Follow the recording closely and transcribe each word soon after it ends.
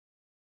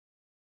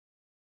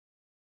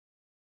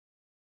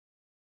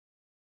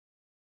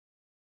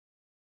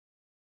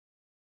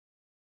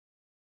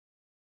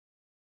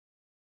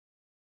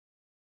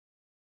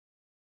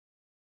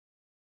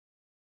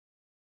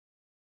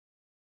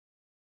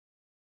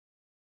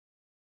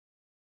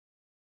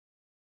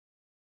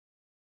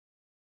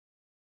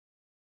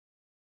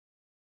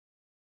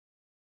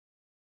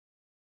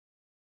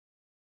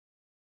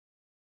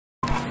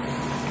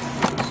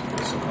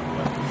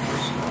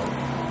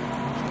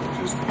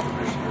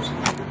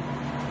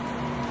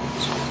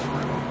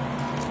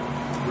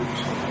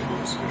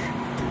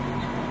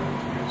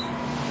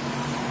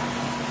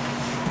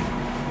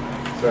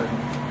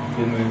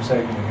Been moved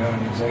second to go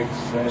into executive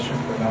session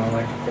for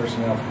non-elected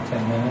personnel for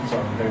 10 minutes.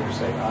 All in favor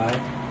say aye.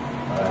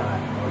 Aye.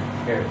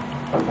 Motion carried.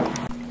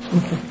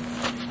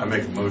 I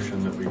make a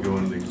motion that we go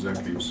into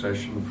executive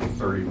session for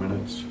 30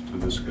 minutes to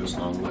discuss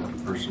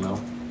non-elected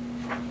personnel.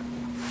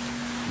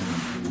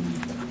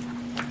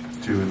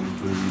 To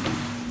include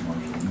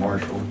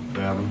Marshall,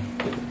 Davin,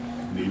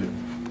 Nita,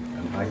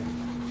 and Mike.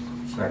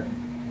 Second.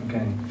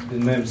 Okay.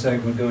 Been moved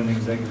second to go into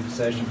executive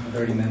session for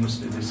 30 minutes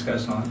to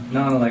discuss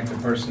non-elected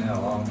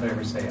personnel. All in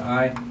favor say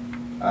aye.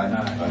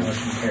 Aye.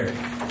 Motion carried.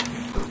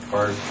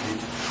 Fire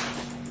chief.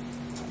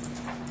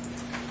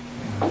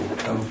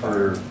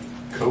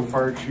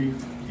 Co-fire chief?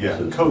 Yeah,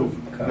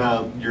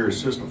 now you're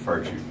assistant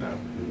fire chief now.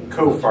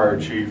 Co-fire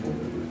chief,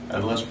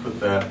 and let's put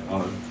that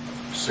on a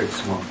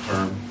 6-month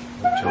term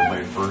until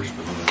May 1st,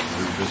 and then let's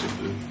revisit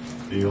the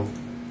deal.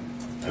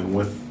 And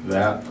with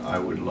that, I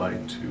would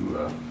like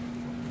to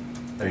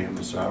pay him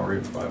a salary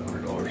of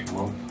 $500 a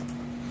month.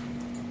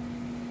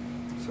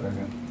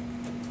 Second.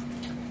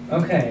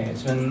 Okay,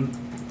 it's been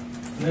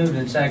moved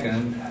and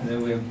seconded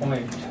that we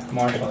appoint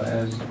Marshall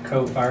as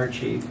co-fire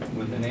chief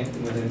with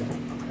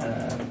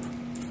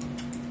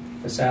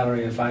a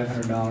salary of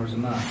 $500 a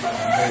month. All in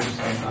favor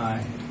say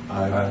aye.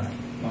 Aye.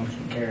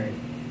 Motion carried.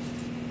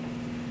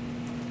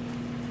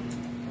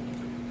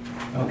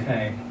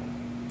 Okay.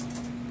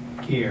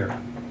 Gear.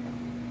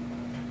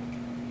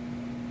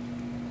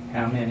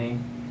 How many?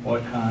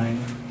 What kind?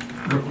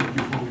 Real quick,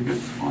 before we get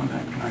on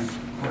that, can I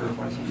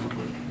clarify something real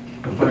quick?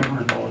 The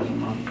 $500 a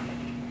month,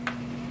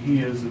 he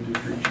is the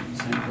district chief of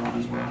St. John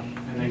as well,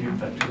 and they get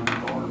that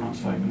 $200 a month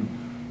stipend.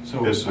 So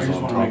This is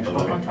on top of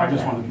that. I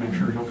just wanted to make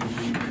sure he'll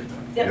continue to get that.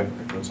 Yep,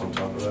 that's on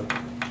top of that.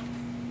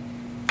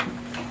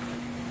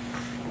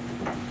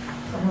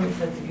 How many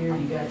sets of gear do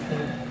you guys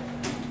think?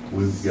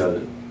 We've got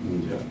it,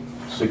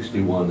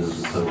 61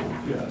 is the total.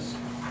 Yes.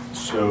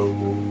 So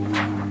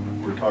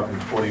we're talking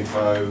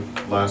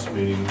 25 last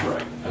meeting,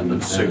 Right. and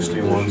then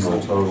 61 is the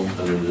total.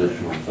 An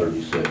additional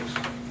 36.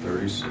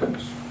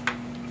 36.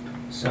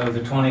 So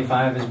the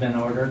 25 has been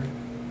ordered.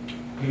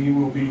 He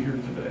will be here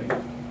today.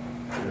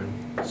 Okay.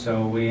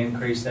 So we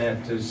increase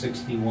that to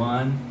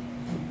 61.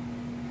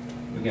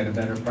 We get a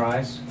better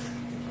price.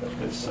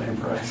 It's the same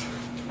price.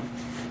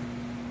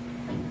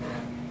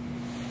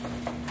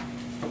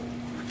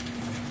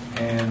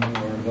 And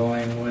we're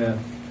going with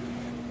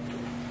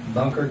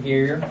bunker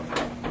gear.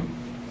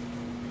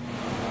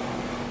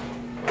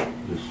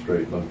 Just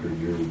straight bunker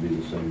gear would be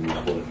the same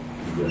as what you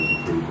guys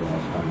approved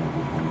last time of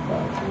the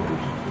 25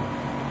 orders.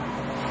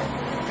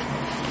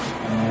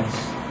 And that's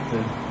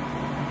the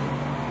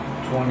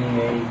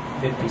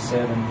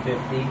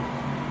 2857.50.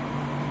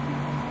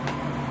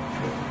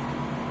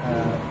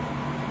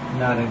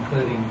 Not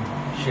including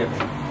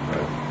shipping.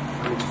 Right.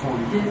 It's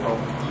 $40.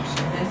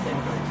 This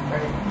includes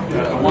freight.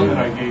 Yeah, the one that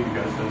I gave you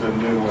guys The doesn't.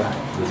 new one.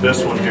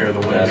 This one here, the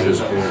one That that is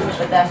is yours.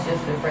 But that's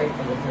just the freight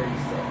for the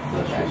 36.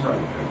 That's just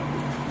Right.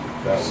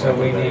 that So one.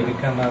 we need to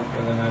come up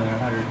with another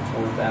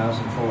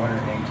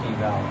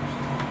 $104,418.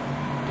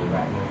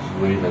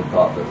 We had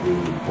thought that we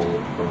would pull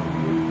it from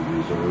the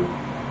reserve,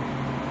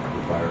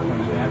 the fire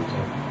We're gonna have reserve.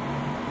 to.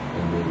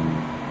 And then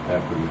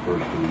after the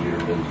first of the year,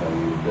 that's how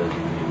we had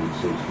designated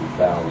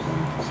 60,000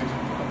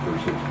 for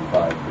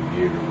 65 per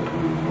year, that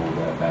we would roll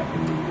that back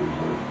into the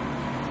reserve.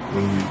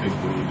 When do you think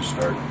we need to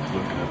start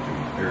looking at the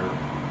air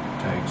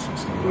tanks and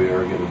stuff? We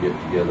are going to get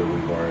together,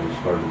 we've already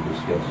started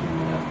discussing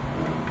that.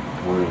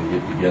 We're going to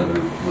get together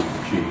with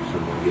the chiefs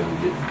and we're going to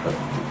get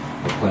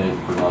a plan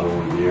for not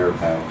only the air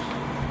packs,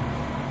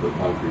 but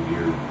bunker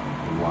gear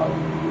and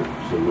wildland gear.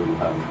 So we will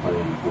have a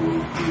plan for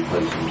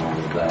replacing all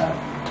of that.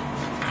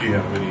 Do you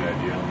have any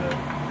idea on that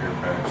air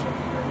packs?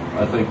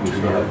 I think we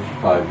still have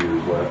 5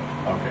 years left.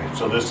 Okay,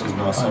 so this is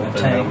not On the something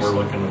that tanks. we're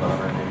looking at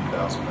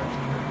 $180,000 next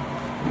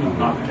year. No,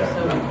 not the So we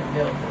cap. can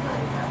build the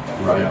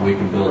 95. Right, Yeah. we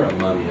can build the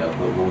Right. money up,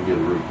 but we'll get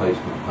a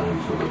replacement plan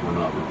so that we're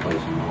not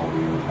replacing all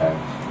the air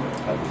packs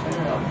at the same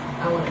time.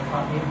 I want a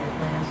copy of your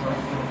plan so I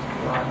can give it to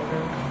the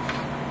auditor,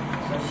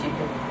 so she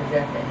can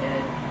project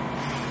ahead.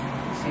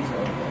 She's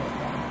really good at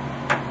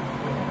that.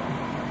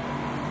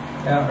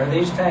 Now, are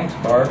these tanks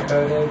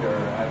bar-coded, or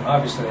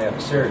obviously they have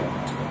a serial number?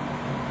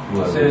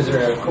 Well, So is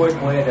there a quick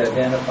way to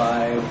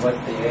identify what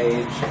the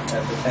age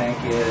of the tank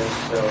is,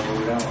 so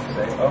we don't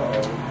say, uh-oh,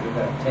 we've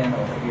got 10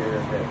 over here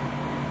that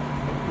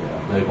Yeah,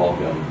 they've all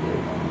got a date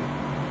on it.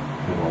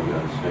 They've all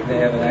got a sticker. they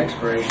have an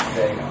expiration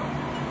date on?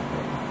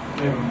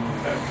 They have a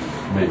manufacturer.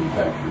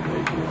 Manufacturer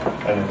date,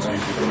 yeah. And it's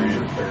easy to read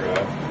or figure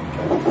out.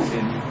 It's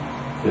in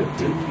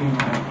 15.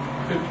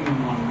 15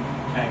 on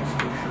tanks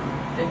for sure.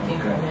 15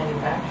 for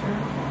manufacturer,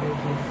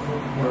 15 for...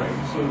 Right,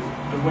 so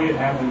the way it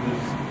happens is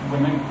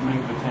when they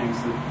make the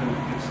tanks, then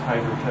it gets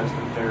hydro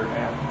tested there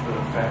at the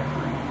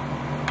factory.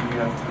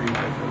 You have 3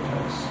 hydro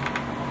tests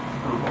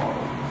per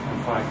bottle and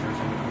 5 years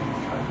in between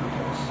each hydro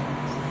test.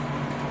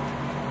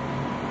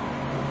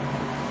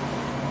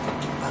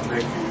 I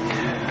think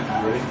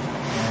you ready?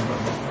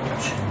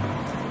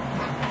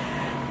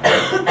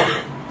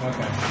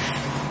 Okay.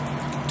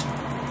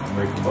 I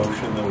make a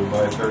motion that we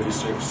buy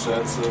 36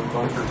 sets of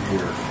bunker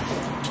gear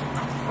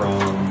from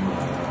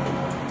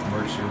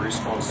Emergency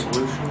Response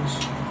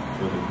Solutions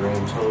for the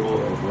grand total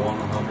of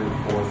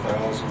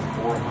 $104,418.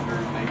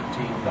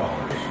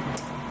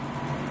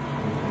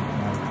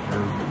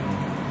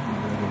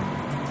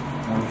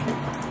 Motion.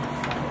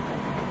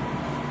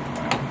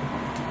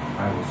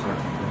 I will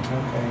second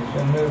Okay, it's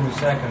been moved to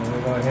second.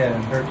 We'll go ahead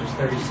and purchase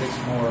 36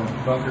 more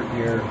bunker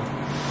gear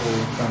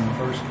from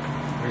First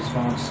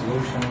Response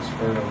Solutions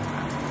for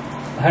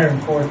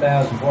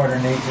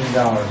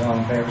 $104,418. All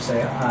in favor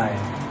say aye.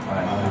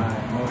 Aye.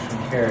 Motion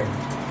carried.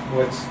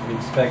 What's the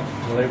expected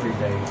delivery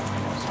date on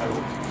this? I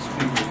will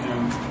speak with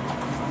him.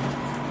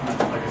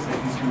 Like I said,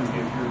 he's going to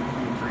get here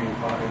between 3 and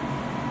 5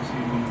 this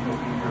evening. He'll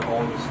be here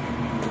all this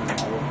evening and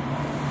then all of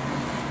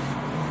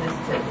Is this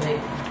to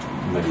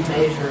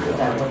measure, is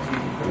that what you,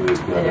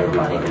 We've got and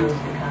everybody everybody. knows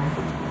the kind?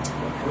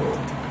 Cool.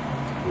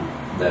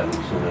 That we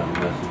sent out a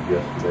message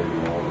yesterday to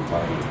all the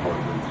fire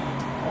departments,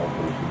 all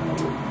personnel,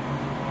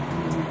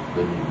 that,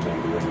 they need to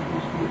make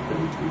arrangements to get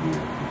finished for the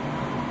year.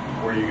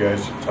 Where you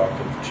guys have talked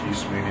at the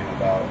Chiefs meeting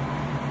about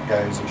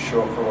guys that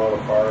show up for a lot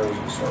of fires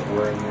and start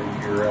wearing their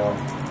gear out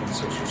in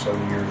 6 or 7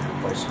 years,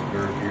 replacing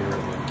their gear and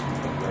then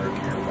putting their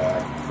gear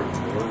back for the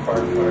newer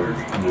firefighters.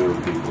 Newer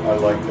people. I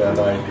like that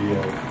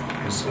idea,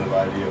 instead of the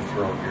idea of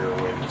throwing gear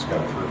away that's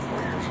got 3 or 4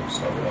 years of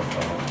stuff left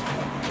on it.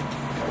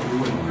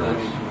 We wouldn't And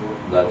really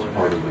that's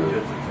part of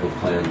the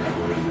plan that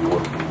we're going to be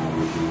working on,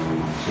 which is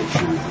in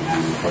 6 years we'll be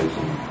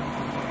replacing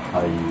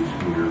high-use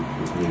gear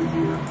with new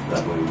gear.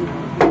 That way we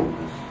don't do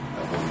this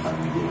at one time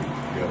again.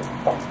 Yeah.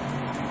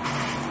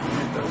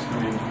 If that's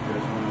going to, you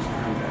guys want us to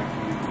come back to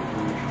you,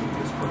 we'll make sure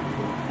this part of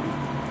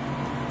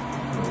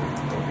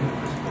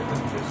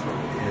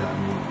Yeah, I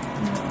mean,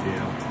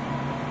 yeah.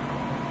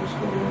 Just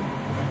go in.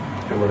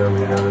 Do whatever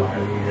you gotta do.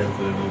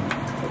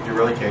 You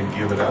really can't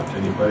give it out to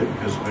anybody,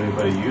 because if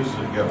anybody uses it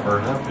and got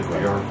burned up, it'd be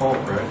our fault,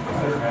 right?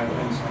 There have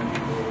been some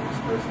people that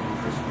express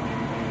interest in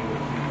using any of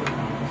the people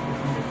comments,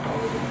 but they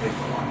probably would take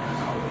the liners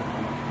out of it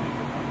and make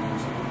it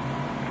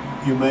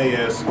unusable. You may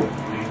ask,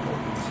 Manual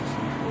pieces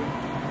usually.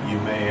 you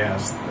may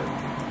ask that,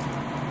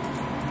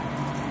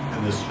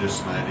 and this is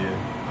just an idea,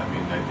 I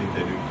mean, I think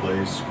they do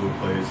plays, school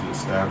plays at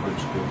Stafford,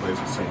 school plays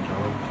at St.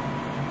 John.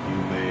 You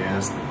may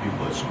ask the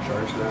people that's in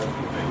charge of that,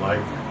 if they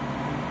like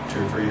 2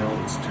 or 3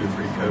 helmets, 2 or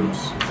 3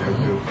 coats, if they would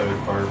do a play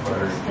with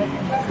firefighter, it'd be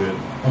good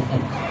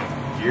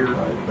gear,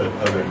 but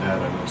other than that,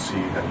 I don't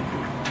see how you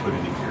could put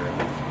any gear in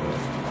it.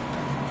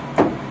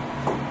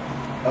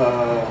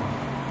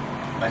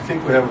 I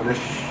think we have an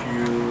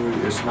issue,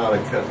 it's not a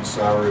cut in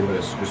salary, but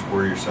it's just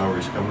where your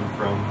salary's coming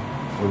from.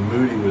 When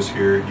Moody was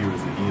here, he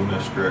was the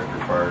EMS director,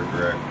 fire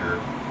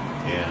director,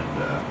 and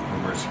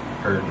emergency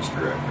preparedness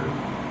director.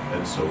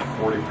 And so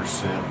 40%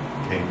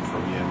 came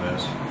from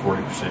EMS,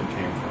 40%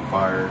 came from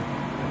fire,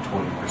 and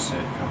 20%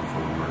 come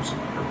from emergency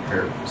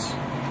preparedness.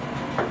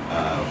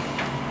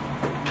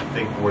 I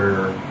think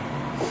where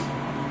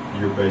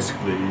you're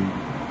basically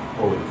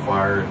over the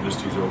fire and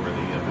just he's over the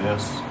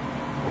EMS,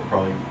 we'll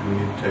probably, do we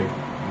need to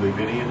leave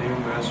any in the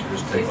EMS or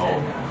just take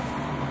all?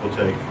 We'll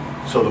take,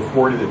 so the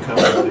 40 that comes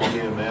out of the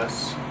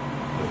EMS,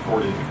 the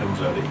 40 that comes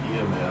out of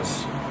EMS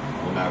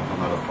will now come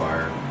out of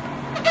fire.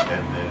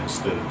 And then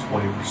instead of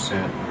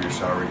 20% of your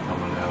salary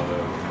coming out of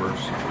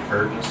emergency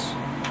preparedness,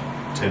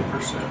 10%.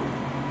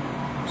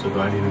 So do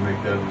I need to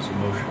make that as a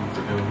motion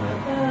for doing that?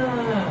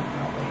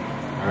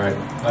 All right.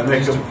 I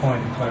make Just a a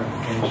point of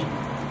clarification. I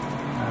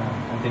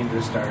think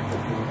this started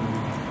before the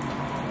meeting.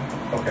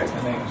 Okay. I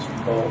think it was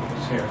Bolt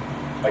was here.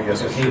 I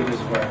guess I Because he should.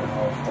 was wearing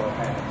all 4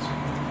 hats.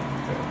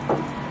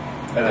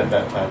 And at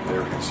that time, they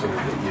were considered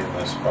the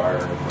EMS fire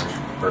and emergency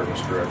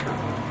preparedness director. I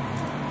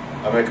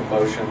make a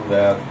motion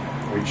that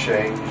we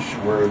change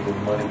where the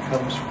money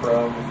comes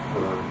from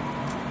for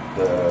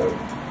the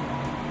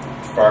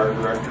fire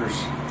director's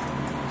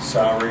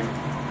salary.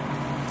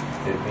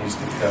 It needs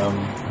to come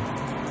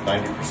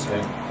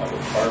 90% out of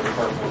the fire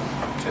department,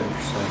 10%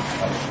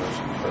 out of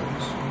emergency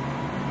preparedness.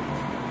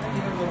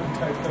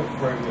 Typed up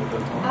before I get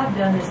that time. I've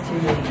done this too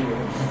many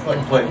years. It's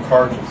like playing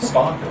cards with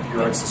stock. If he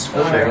writes the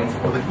score down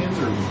before the hands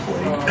are even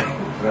played.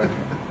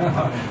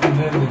 And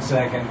then the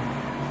second,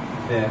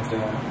 that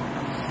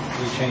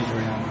we change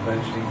around the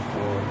budgeting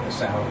for the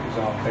salaries.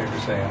 All in favor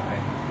say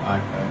aye.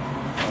 Aye.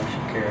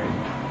 Motion carried.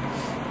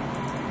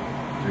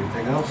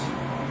 Anything else?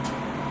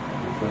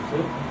 That's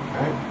it.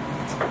 Okay.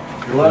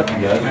 Good luck, you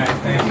All guys. right,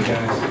 thank you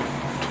guys.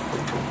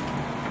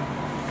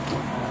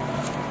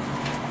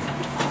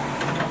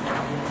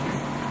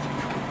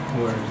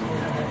 Where is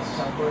Yeah, that's it?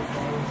 some work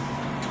things.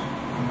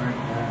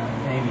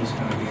 Amy's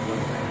gonna be a little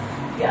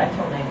later. Yeah, I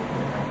told Amy to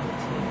come at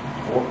 9:15.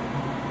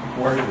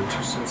 Where are the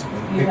 2 cents a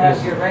minute? You Because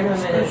have your regular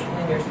minute special.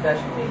 and your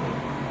special meeting.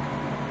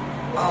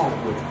 Oh,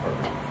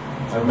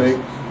 I make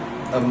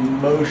a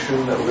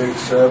motion that we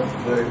accept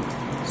the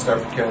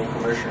Stafford County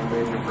Commissioner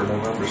meeting for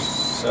November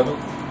 7th.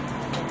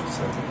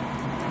 Second.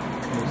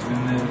 It's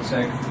been moved and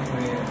seconded.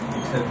 We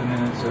accept the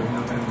minutes of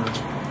November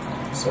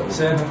 7th.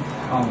 7th.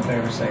 All in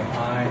favor say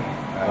aye.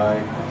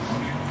 Aye.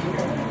 Motion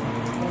carried.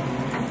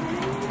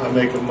 I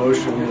make a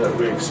motion that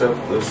we accept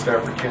the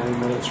Stafford County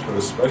minutes for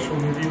the special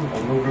meeting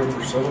on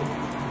November 7th.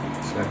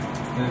 Second.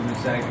 Moved and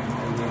second,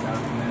 that we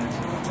adopt the minutes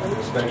of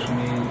the special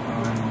meeting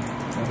on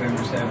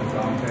November 7th.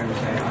 All in favor,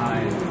 say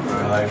aye.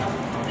 Aye.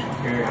 Motion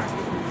carried.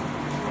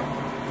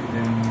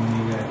 Then we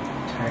need a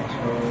tax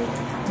roll.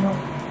 No.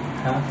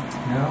 Huh?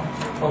 No?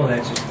 Oh,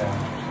 that's just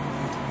vouchers.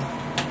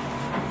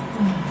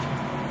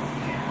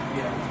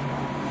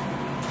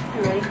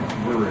 You ready?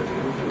 We're ready.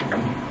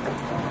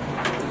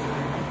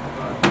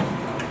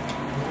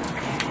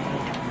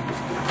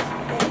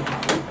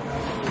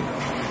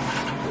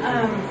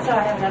 So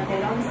I have an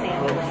update on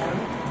Sandyland.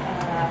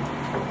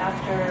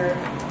 After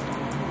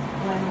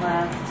Glenn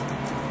left,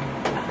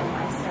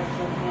 I started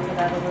looking into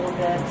that a little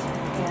bit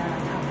and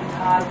talked to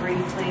Todd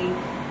briefly.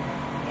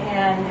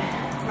 And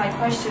my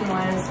question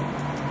was,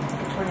 if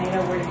the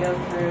tornado were to go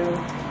through,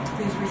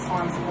 who's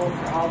responsible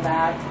for all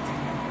that?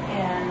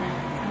 And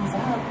comes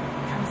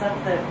up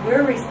that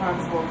we're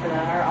responsible for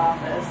that, our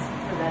office,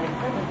 for that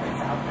equipment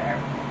that's out there.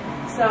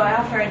 So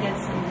after I did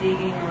some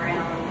digging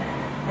around,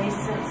 they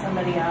sent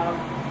somebody out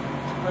to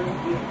look at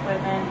the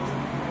equipment.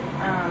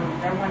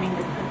 They're wanting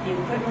to put the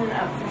equipment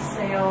up for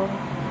sale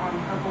on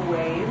Purple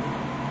Wave,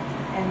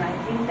 and I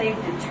think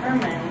they've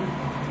determined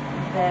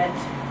that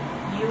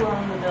you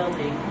own the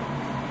building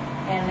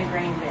and the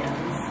grain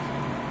bins.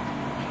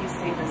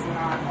 K-State does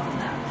not own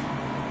that.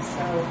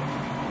 So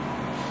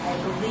I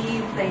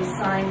believe they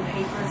signed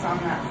papers on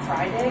that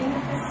Friday,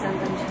 sent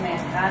them to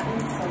Manhattan.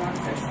 So once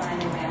they're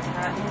signed in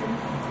Manhattan,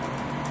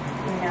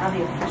 you're now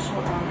the official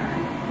owner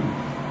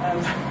of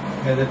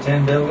Are the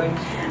 10 buildings?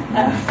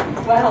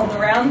 well, the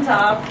round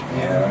top,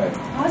 Yeah, right.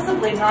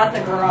 possibly not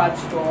the garage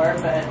door,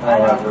 but Oh, I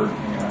I've don't. heard,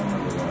 yeah, I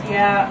remember that.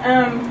 Yeah,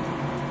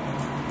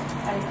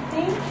 I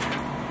think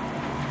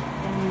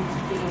in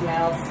the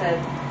email said,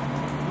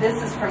 this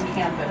is from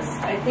campus.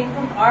 I think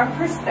from our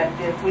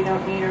perspective, we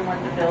don't need or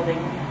want the building,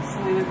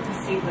 so we would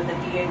proceed with the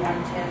DA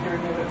 110 to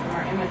remove it from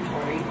our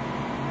inventory.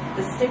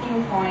 The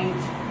sticking point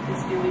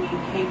is, do we need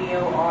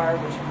KBOR,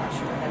 which I'm not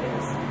sure what that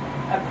is,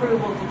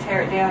 approval to tear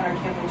it down, or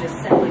can we just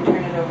simply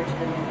turn it over to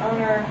the new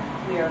owner?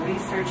 We are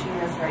researching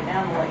this right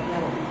now, and we'll let you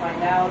know what we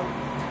find out.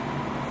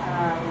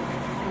 And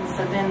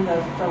so then the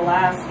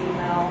last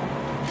email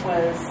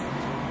was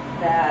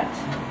that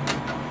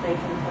they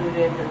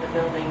concluded that the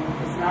building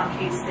was not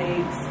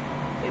K-State's.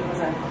 It was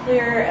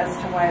unclear as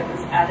to why it was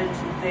added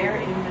to their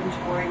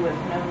inventory with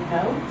no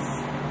notes.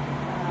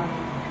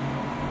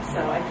 So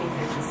I think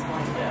they're just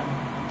going to. Yeah.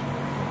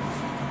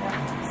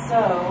 So.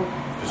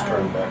 Just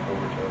turn it back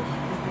over to us.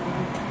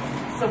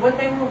 So what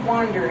they were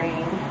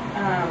wondering,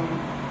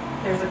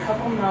 there's a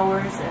couple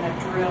mowers and a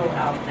drill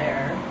out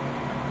there.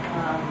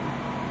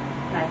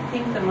 And I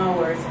think the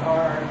mowers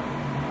are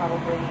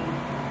probably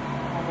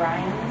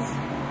Ryan's,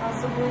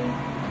 possibly.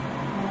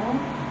 No?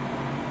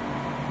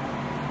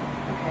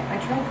 Okay, I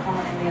tried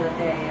calling him the other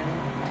day and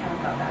I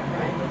haven't got back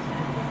right.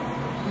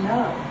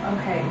 No.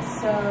 Okay,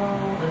 so.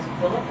 Liz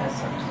Phillip has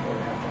some sort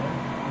out there.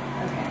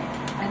 Okay,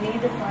 I need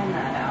to find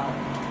that out.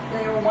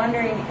 They were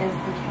wondering if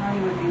the county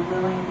would be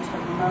willing to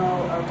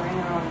mow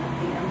around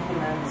the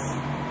implements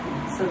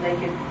so they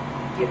could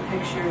get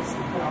pictures to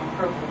put on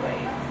Purple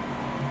Wave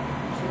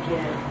to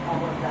get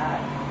all of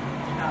that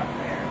out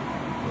there.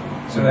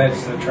 So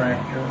that's the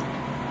tractor.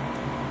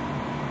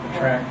 The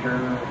tractor.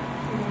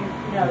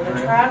 No, the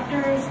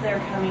tractors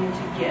they're coming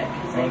to get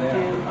because they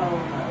do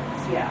own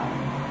those. Yeah,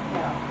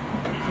 yeah.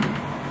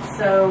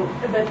 So,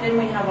 but then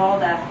we have all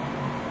that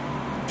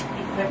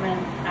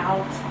equipment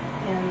out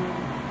in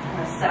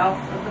south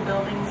of the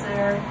buildings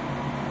there.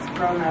 It's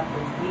grown up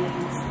with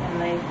weeds,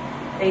 and they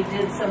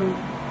did send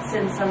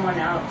someone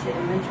out to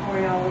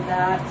inventory all of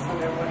that, so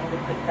they're wanting to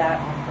put that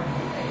on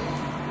Purple Wave.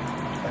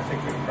 I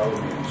think it'd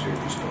probably be easier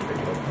just to pick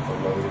it up with a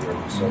loader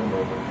and send it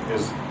over.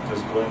 Does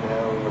Glenn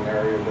have an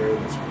area there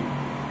that's weak?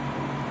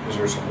 Is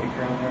there some wheat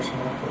ground there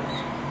somewhere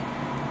else?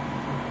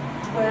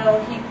 Well,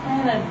 he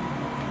planted,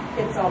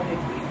 it's all big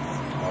weeds.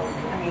 I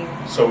mean,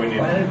 So we need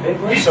Planted big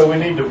ones? so we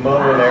need to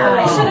mow an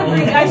area. I should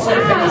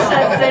have finished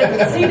that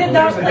sentence. He did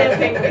not plant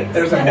big weeds.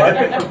 There's a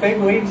market for big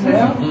weeds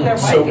now? There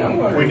So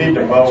might be. we need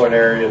to mow an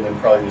area and then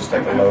probably just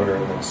take a loader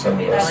and then send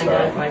Be it really good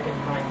aside. if I could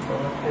find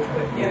Phillip.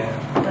 Yeah.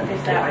 But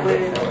if that would,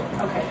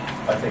 okay,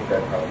 I think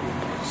that probably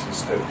is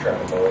instead of trying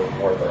to mow it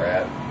where they're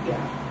at. yeah.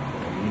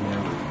 You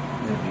never,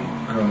 they'd be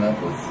grown up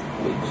with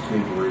weeds too,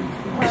 where you.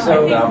 Well, So-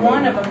 I think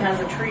one of them has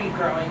a tree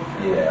growing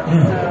through it, Yeah.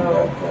 so,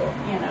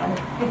 you know.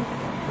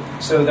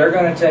 So they're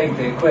going to take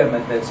the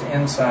equipment that's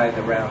inside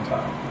the round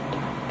top.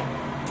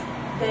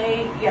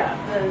 Yeah,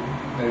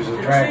 There's the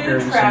a tractor two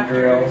and some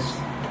tractors drills.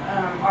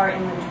 are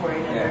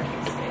inventoried under Yeah.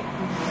 K-State.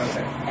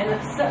 Okay. And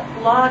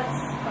lots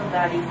of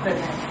that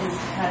equipment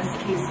has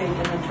K-State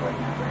inventory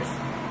numbers.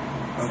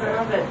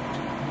 Okay.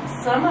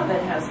 Some of it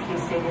has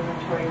K-State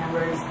inventory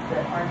numbers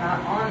that are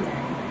not on their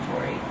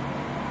inventory.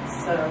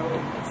 So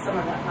some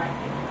of that might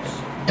be a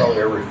question.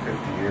 Probably every 50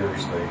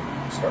 years they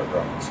start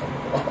dropping some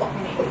of it off.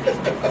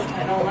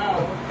 I don't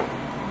know.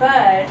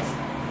 But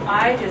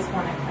I just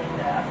want it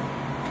cleaned up.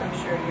 I'm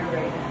sure you're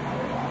ready to have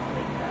it all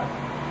cleaned up.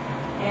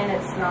 and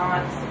it's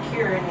not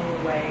secure in any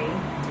way.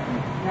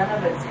 None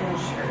of it's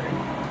insured.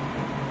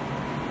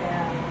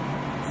 And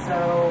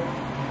so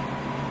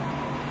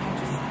I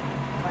just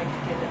like to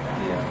get it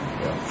done. Yeah.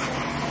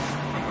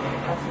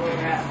 That's where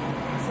we're at.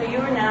 So you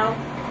are now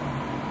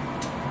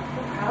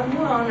the proud new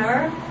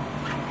owner.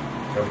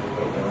 And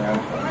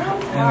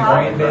the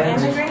grain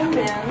bins? And the grain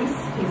bins.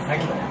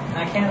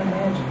 I can't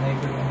imagine they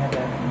were gonna have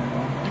that in their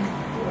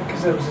home.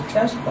 Because it was a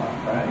test plot,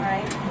 right?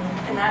 Right.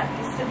 And that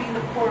used to be the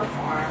poor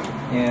farm.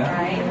 Yeah.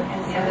 Right?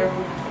 And so there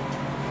were,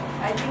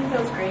 I think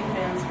those grain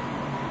bins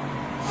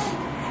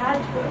had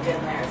to have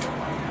been there at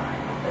one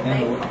time, but And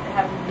they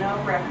have no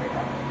record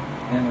of it.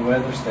 And the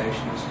weather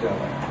station is still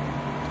there.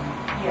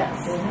 Yes,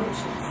 which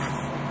is,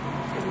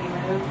 could be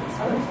moved at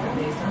some point.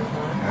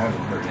 I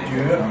haven't heard Do anything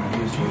you from him.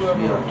 He's do you supposed to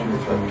be ever on 2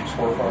 or 3 remember weeks the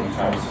before Farm he's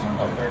House on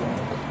up there?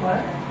 What?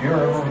 Do you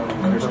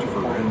remember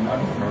Christopher Redden? I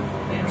don't remember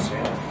when he was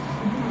in it.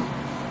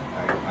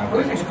 I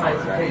We're went as gonna far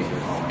find some as I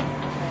pictures. can.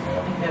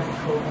 I think that'd be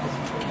cool.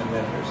 And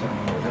then there's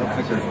I don't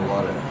think there's a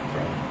lot of.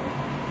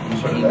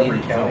 So He did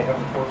every needed county help. have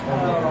a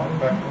portfolio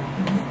back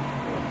then?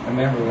 I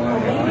remember one Well,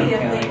 in Lyon maybe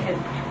if County. they could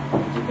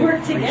work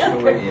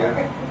together, three-story Yeah.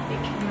 they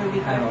could move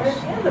each other house.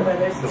 and the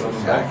weather Because it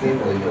was station. back then,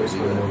 there was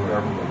basically no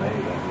government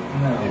aid.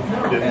 No. If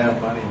you didn't have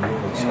money, you were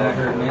And I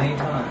heard many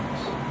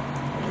times,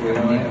 we We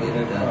don't need have to a get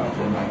good it done, because it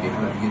problem. might be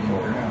hard to get in the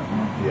ground.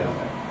 Yeah.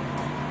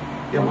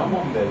 Yeah, my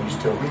mom and dad used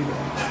to tell me that.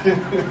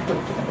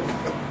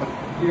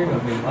 You're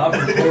gonna be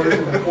hopping forward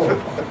to the port.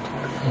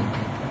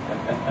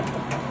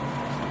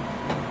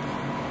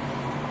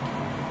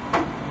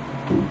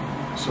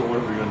 So what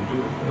are we gonna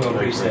do? with that? We'll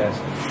recess.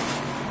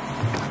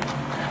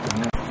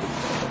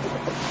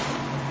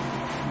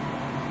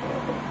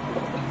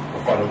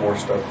 We'll find more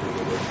stuff to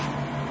do.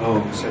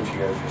 Oh, Since you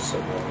guys are just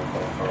sitting there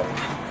playing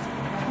cards.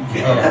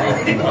 Wait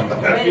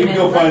a If you could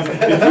go minute,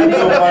 find, if you could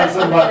go find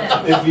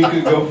somebody, if you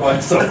could go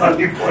find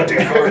somebody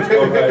playing cards,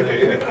 go right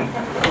ahead.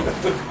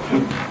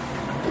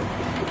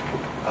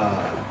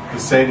 The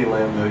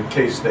Sandyland, the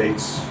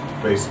K-State's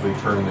basically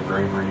turning the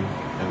granary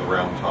and the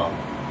round top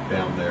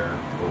down there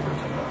over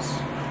to us.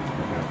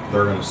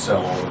 They're gonna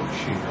sell all the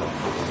machinery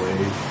for the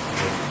wave.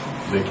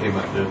 They came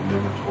out and did an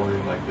inventory,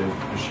 like the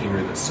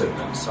machinery that's sitting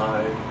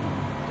outside.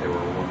 They were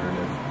wondering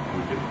if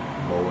we could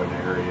mow an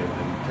area and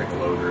then take a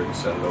loader and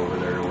set it over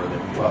there where they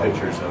can get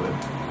pictures of it.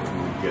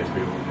 Would you guys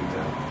be able to do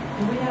that?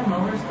 do we have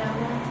mowers down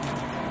there?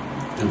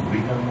 do we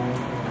have more?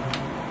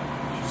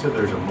 She said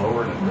there's a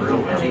mower and a We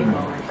drill don't have down any there.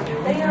 mowers, do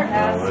we? They are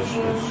No, it's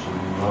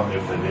asking, not,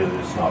 if it is,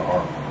 it's not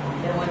our.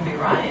 It wouldn't be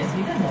Ryan's,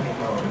 he doesn't have any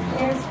mowers.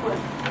 here's what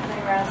they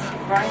were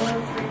asking, Rhino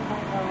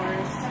 3-point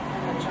mowers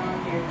and a John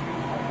Deere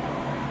 3-point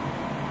mower.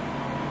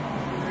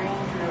 The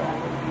green drill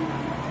would be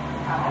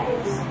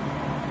ours.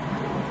 I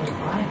don't think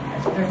Ryan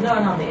has, there's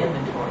none on the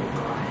inventory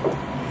for Ryan.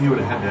 He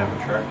would have had to have a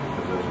tractor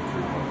because those are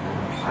 3-point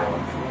mowers. I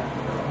don't see that.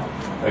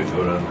 They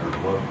go down there,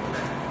 look.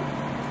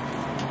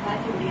 I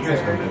think You these guys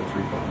don't are, have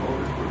 3-point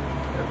mowers, would you?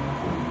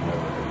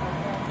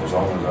 As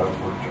long as I've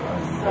worked,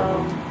 so,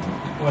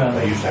 Well,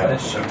 they used to have a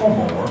sickle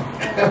mower.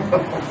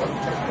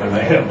 And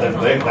they had,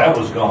 that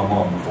was gone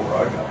long before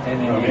I got. And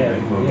there. then I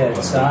mean, they moved you had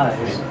under size.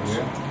 the fence,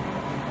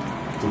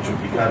 which would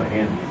be kind of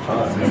handy at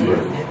times,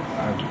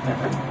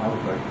 I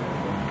would like that.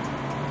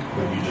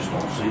 but you just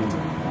don't see them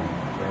anymore.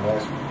 They're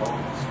nice with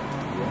balls.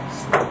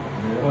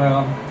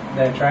 Well,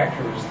 that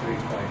tractor was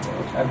 3-point.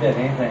 I bet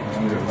anything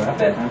longer, but I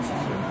bet,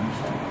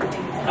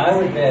 I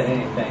would bet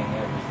anything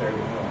it was 30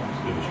 mils.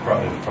 It was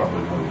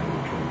probably moving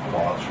between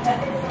plots or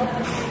something.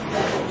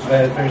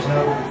 But there's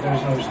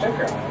no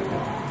sticker on it.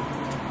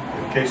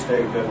 If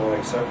K-State doesn't want to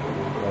accept it,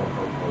 we'll put on a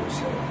purple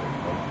website.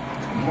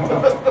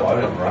 Well,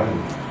 I didn't run it,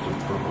 the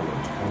purple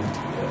was clean.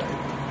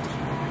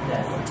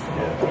 That's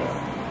Yeah.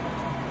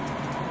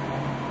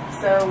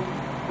 so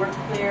we're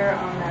clear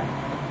on that,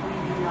 we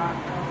do not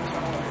own the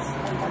mowers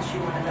unless you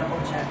want to double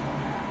check on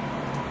that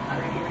for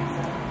any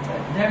reason, but.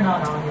 They're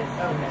not on his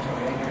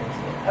inventory, I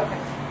guarantee it.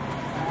 Okay.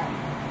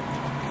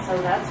 Alright. So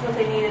that's what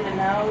they needed to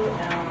know,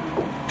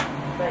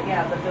 but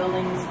yeah, the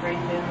buildings, grain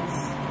bins,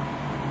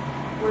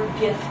 we're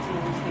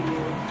gifting to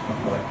you,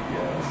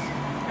 Yes.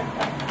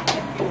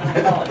 if you want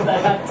to call it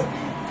that.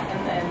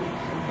 And then,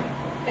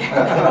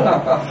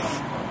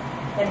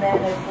 and then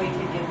if we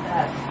could get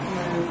that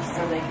moved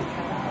so they could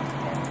come out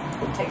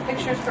and take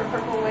pictures for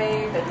Purple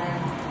Wave, and then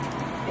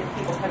if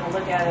people kind of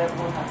look at it,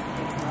 we'll have to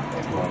take them out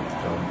there to Like, look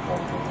at tell it. them, call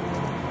them,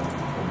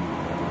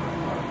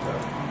 like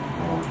that.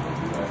 No one's gonna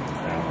do that in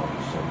town, I'll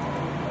just send them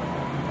over down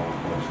to the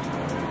northwest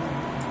today.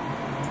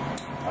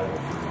 I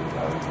don't forget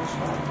about it this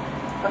time.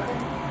 Okay.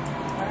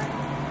 Alright.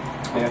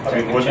 You have to I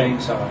mean, take a wouldn't-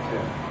 chainsaw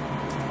too.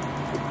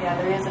 Yeah,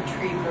 there is a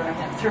tree growing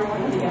through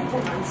one of the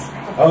implements.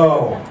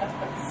 Oh,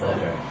 So,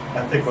 Okay.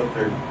 I think what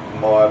they're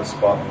mow out a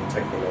spot and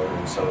take the loader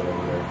and set it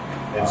over there.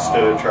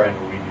 Instead of trying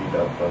to weed eat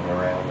up and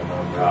around and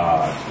under.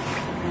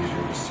 It'd be easier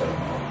to set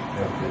them out.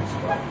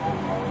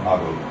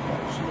 I'll go look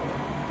at it, see what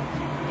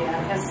yeah,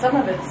 because some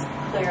of it's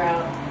clear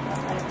out,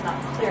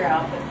 not clear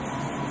out, but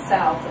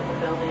south of the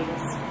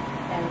buildings,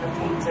 and the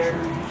weeds are,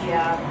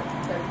 yeah,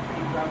 they're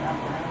pretty grown up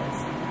now.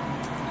 It's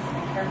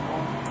be careful.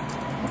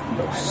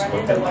 Don't I run slip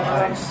into in the one of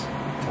them. ice.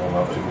 Well,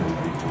 not too many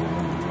people in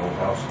the old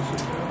houses in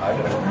there. I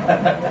don't know.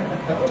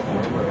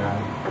 Okay.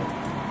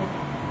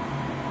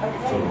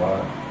 So do I.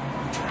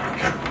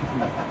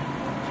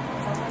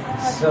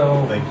 So,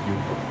 Thank you.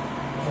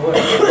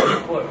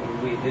 what would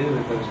we do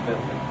with those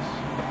buildings?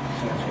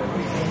 Since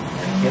we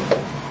get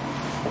them.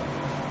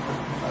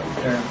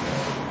 There.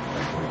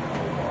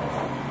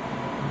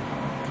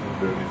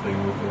 Do anything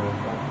with the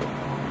rental?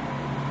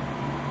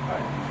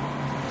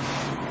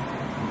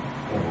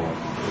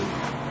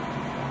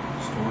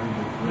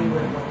 We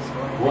wouldn't want to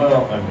store it.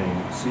 Well, I mean,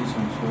 See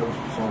some stuff,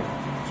 salt,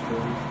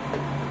 spread.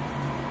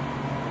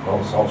 all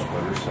the salt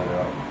splitters set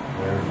out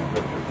there and you've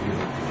got their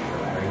vehicles, you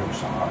gotta hang them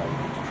side,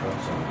 get the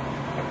trucks in.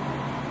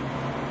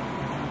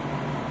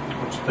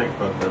 What you think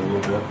about that a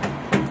little bit?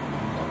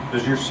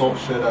 Does your salt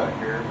shed out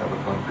here have a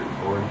concrete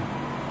flooring?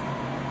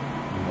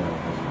 You know,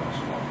 it has an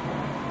asphalt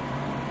floor.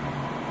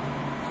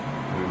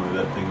 Anyway,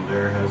 that thing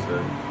there has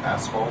an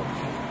asphalt.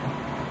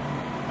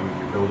 I mean,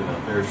 your building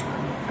out there is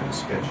kind of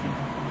sketchy.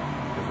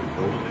 If we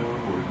build a new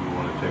one, would we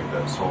want to take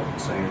that salt and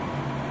sand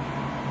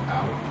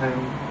out of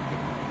town?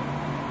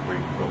 Where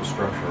you can build a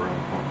structure around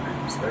the concrete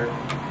that's there?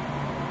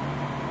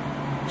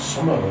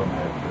 Some of them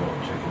have built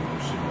chicken or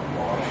cement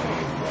walls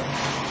over that.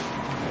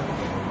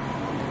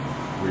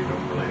 Where you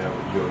don't really have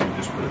it, you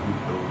just put a hoop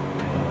building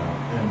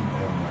in.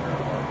 And there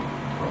are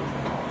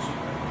protocols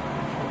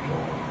and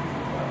control of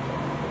people that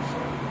they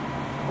say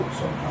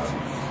sometimes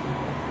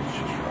it's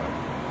just right.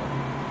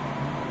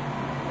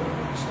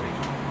 Whatever the state.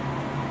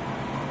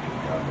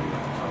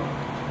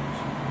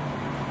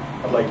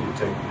 I'd like you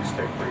to at least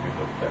take a pretty good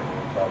look at that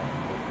one top and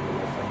look at the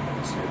whole thing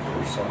and see if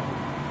there's something.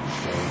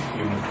 You know,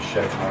 even if the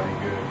shed's not any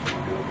good, you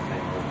can do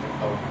everything with the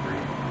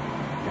concrete,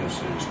 you know,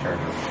 so just turn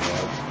everything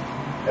out.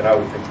 And I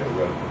would think that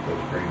we ought to put those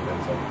green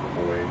bins on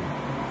the way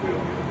if we don't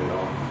get a bid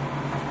on.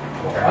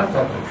 Well, I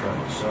thought they tried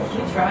to sell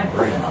We some tried to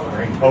green, sell them.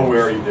 green. Oh, we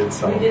already did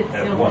some. We did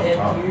At seal one bids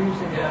time. years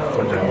ago.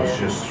 But that was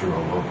and- just through a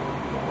local.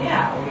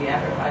 Yeah, we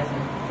advertised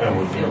That and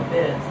was- sealed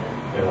bids and.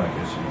 And I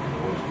guess you could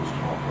always just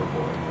call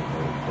purple and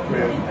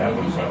Yeah. that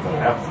happens, nothing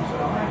happens.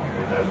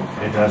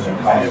 It doesn't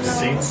I have cost.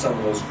 seen some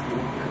of those cool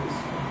bids.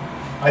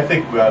 I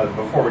think we ought to,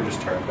 before we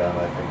just turn it down,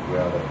 I think we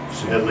ought to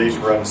at least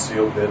run a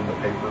sealed bid in the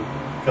paper.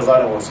 Because I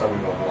don't want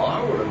somebody going, well, I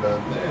would have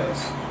done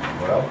this.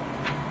 Well,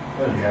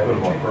 Then you put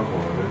them on purple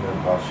and it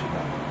doesn't cost you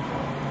nothing.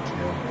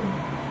 yeah.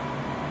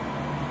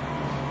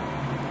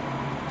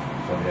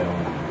 So,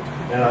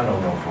 yeah, and I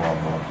don't know for all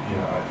months, you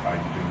know, I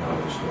do know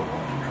they still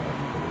want to try to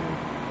put in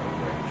a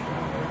range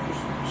down there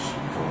just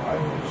for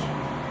rifles.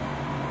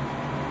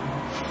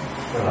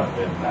 And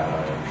that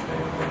I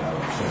understand, but I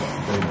don't say,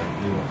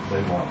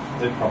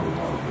 they probably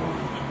want to build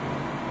it to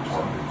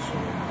targets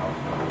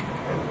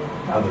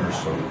and other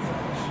sort of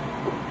things.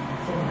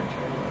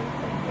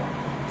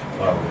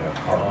 Oh, yeah,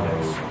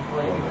 carbonates.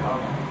 What do you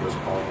call them? Those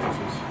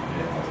colonies.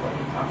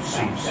 Yeah,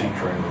 sea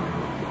trailer.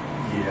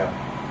 Yeah,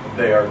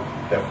 they are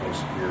definitely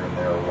secure and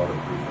they are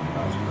waterproof and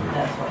housing.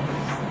 That's what he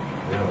was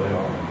thinking. Yeah, they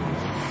are.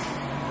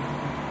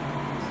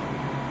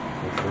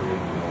 We're sure going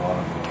to do a lot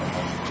of them.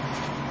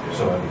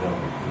 So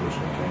evidently, those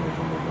containers,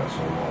 when they've got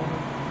so long,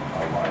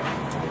 I like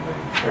before they.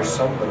 There's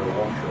some that are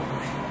one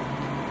trippers.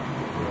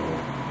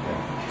 Really.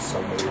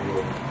 Somebody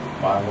will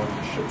buy one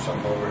to ship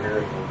something over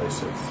here and then they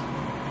sit,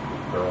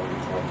 they're only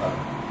used one time.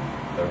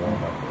 They're warm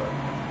up for that.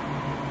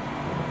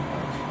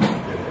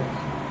 It is.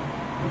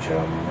 Which, I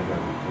mean, they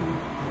gotta be pretty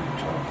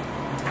tough.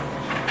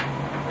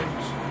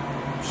 It's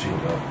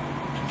sealed up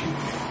to keep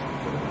it,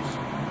 because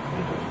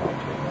it does not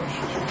take much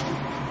to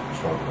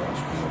start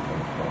grasping up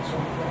and across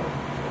all the water.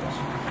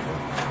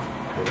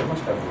 Yeah, they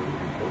must have a really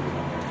good coating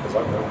on there because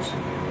I've never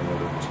seen anyone that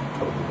are just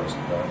totally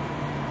rusted out.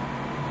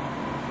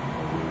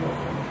 We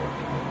left them at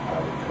the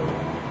powder coat.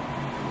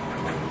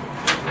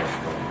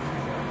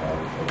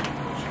 Powder coat,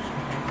 it's just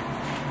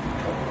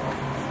cover off.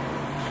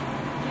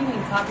 Do you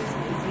need copies of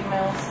these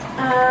emails?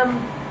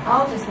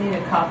 I'll just need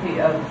a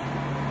copy of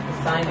the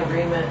signed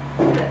agreement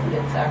that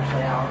it's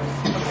actually ours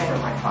for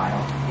my file.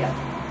 Yep.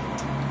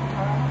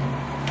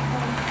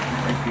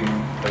 Thank you.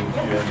 Thank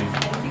you, Andy.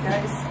 Thank you,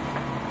 guys.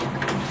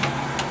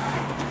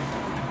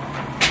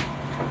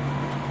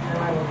 And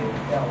I will get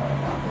with Bella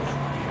about this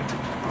one, I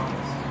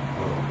promise.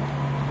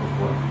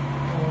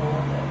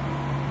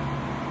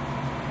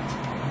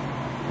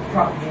 The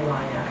property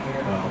line out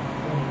here. Well.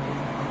 We need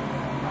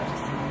to- I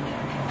just need to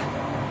check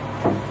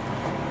this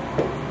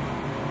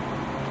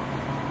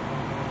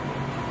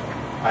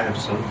I have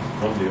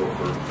one deal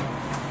for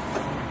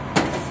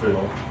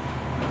Phil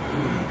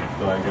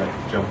that I got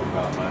jumping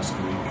about last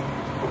week.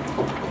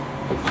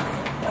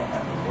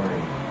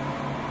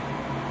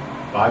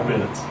 5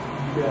 minutes.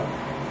 Yeah.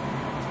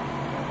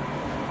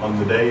 On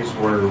the days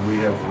where we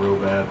have real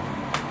bad,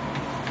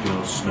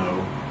 snow,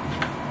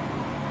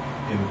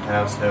 in the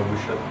past, have we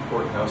shut the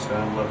courthouse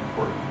down, let the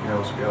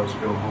courthouse gals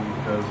go home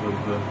because of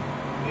the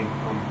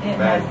income? It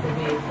has to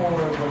be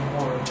horribly,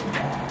 horribly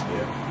bad.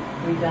 Yeah.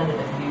 We've done it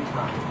a few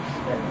times,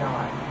 but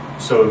not.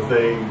 So if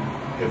they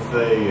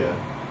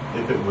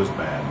if it was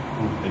bad,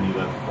 and you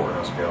let the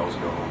courthouse gals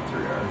go home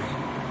 3 hours,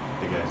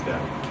 the guys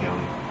down in the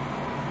county,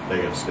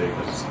 they gotta stay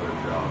because it's their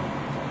job.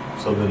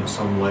 So then at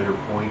some later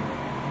point,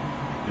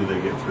 do they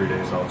get 3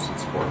 days off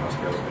since the courthouse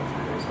gals get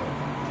 3 days off?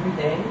 3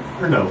 days?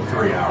 Or no,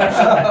 3 hours.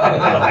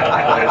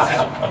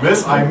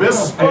 I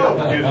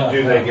misspoke.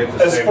 Do they get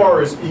to As stay?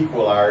 far as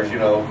equal hours, you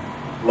know,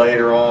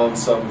 later on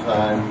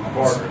sometime.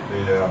 Martin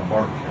County's got a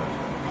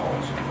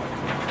policy like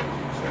that,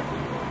 exactly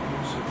what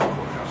it's at the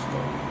courthouse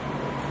level.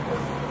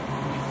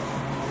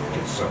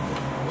 It's something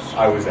else.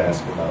 I was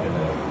asking about And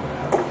that.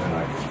 then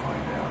I can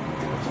find out.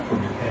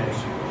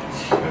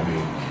 I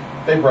mean,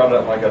 They brought it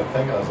up like a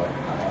thing, I was like, I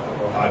don't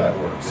know how that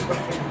works.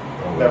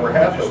 oh, Never we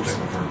happens. just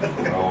stick with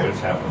her. Oh, it's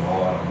happened a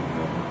lot.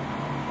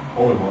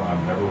 Only one,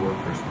 I've never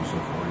worked Christmas in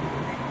 4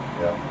 years,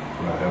 Yeah.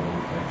 but I have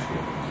worked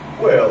Thanksgiving.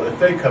 Well, if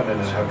they come in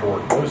and have to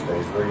work those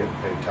days, they're getting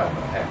paid time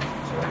and a half.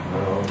 So,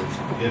 no,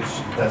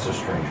 that's a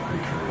strange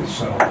creature. It's,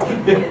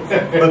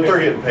 But they're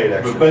getting paid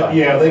extra But, time.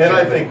 yeah, they And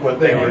I can- think what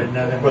they they can-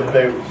 were,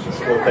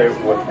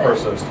 what the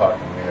person was talking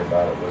to me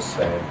about it was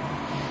saying,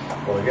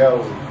 well, the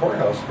gals at the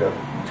courthouse got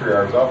 3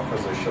 hours off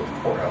because they shut the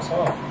courthouse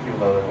off. Even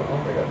though they went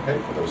home, they got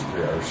paid for those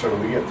 3 hours. So do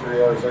we get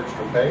 3 hours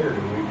extra pay, or do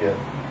we get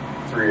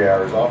 3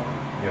 hours off,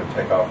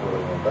 take off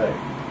really one day?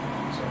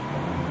 So,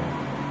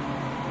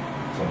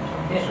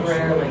 sometimes It it's just the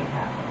rarely way-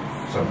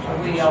 happens. Sometimes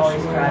We it's just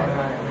always the way try to life-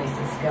 run at least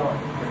a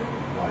skeleton crew.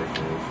 Life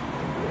is.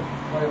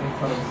 What are we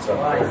closed It's up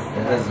twice? there.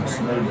 It hasn't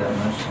snowed that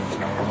much since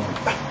how long?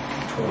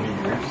 20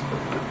 years.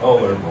 Oh,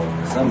 they're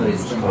blowing.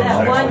 Somebody's thinking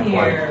That one Actually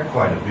year-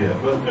 Quite a bit,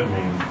 but I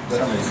mean.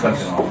 Somebody's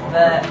thinking off.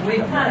 But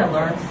we've kind of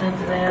learned since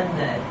then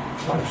that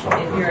Life's not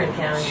if you're in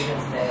perfect. town, you're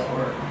gonna stay at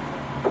work.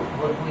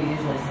 We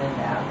usually send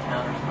the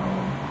out-of-towners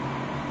home.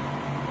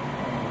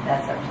 And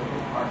that's up to the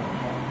department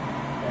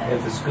head.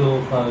 If the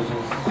school closes,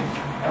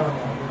 Oh, no,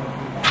 we don't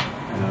do that.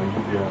 No,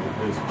 you'd be out of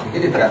business.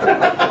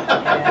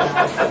 Yeah.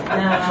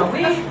 No,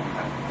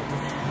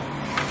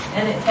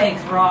 and it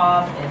takes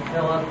Rob and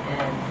Philip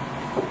and,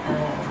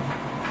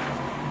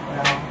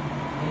 well,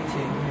 you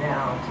two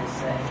now to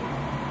say,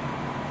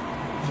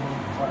 we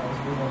need to close,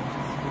 we won't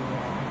just do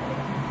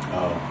that.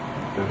 Oh,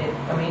 okay.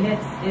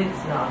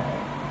 It's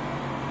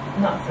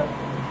not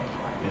something we take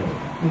lightly.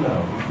 No,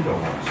 you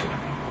don't want to see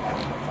people home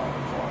at 5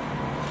 o'clock and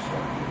then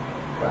start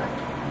getting Right.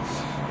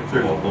 If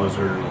there's a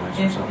blizzard or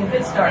something. If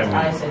it starts I mean,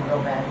 icing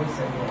real bad, we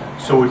send you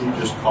out. So would you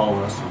just call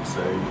us and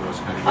say, it's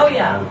kind of Oh, getting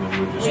yeah. bad, and then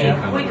we just Yeah.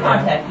 kind of. We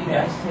contact you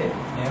guys too.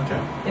 yeah.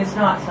 Okay. It's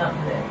not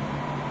something that,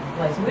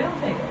 like, we don't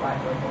take it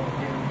lightly when we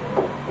do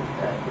it,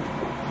 but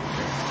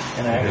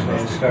And actually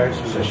it starts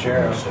with the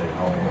sheriff. Stay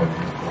home, work,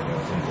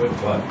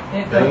 but.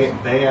 it goes.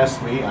 They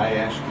asked me, I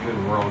asked you,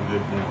 and we're all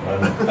good now.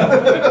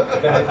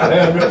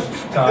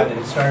 Todd,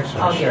 it starts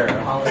with I'll the get the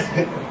sheriff. policy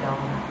if we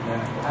don't.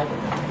 Yeah. I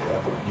didn't know.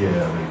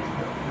 Yeah, they do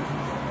that.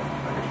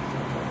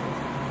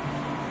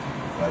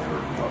 I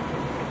heard talk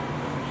about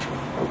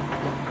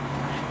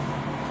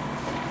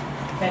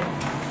Okay.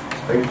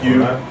 Thank you.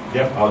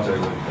 Yep, I'll take a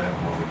look at that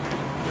when we get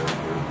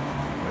there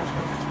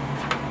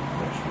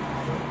next week.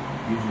 So,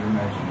 Use your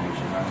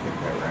imagination, I think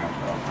that ramp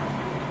up.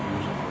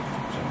 Use it.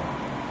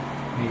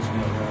 Needs to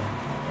go,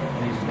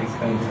 needs to be Things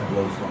cleaned that up.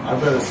 blow something. I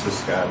bet it's the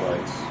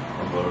skylights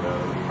are blowed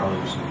out, or we probably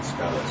just need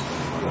skylights.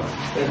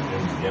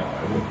 and yeah,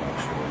 I would like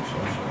storing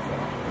some stuff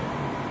out there.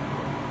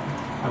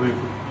 I mean, if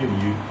we give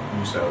you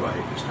satellite,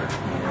 you just turn it.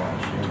 Yeah,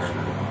 You turn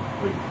it on.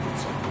 We can get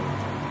something.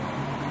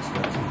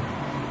 Expensive.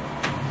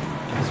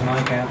 Is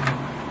Mike out?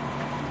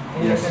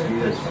 Yes, he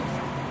is.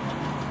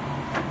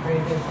 Very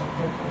good.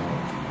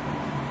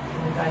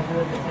 And the guy who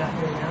is out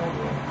here now,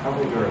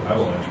 I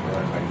will ask what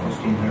I think.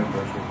 15 air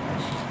pressure.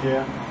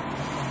 Yeah.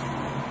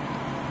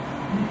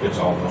 It's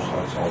almost,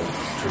 that's all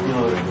true. You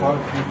know, there's a lot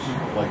of people,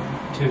 like,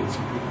 Two.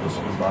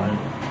 listen to Brian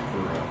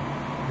for,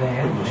 They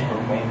had, Put the man, I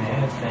smoke mean, bombs they on.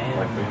 had fan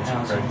Like Vince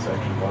and Craig's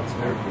actually bought some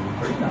They're air.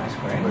 pretty nice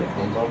grade. Like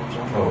close up or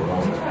something. Oh,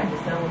 he's no. trying to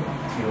sell them.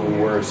 You know,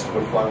 where instead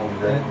of flying on the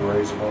ground, you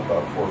raise them up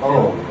about 4 feet.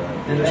 Oh.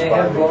 Did they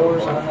have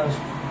blowers on those?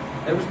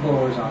 There was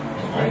blowers on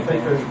those. I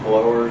think there's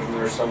blowers and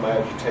there's some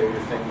agitator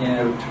thing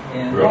Yeah, that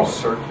yeah. Really?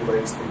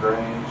 circulates the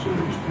grain. So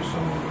there used to be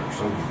somewhere where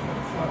somebody had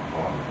a flat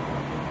bottom,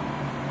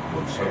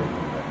 would settle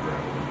in that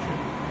gravel, and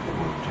it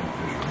would 10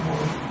 fish or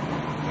more.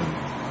 And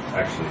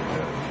actually, it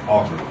had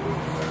auger glue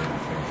in there and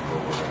things to go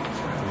around the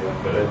ground. Yeah,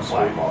 But it's a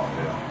flat sweet. bottom,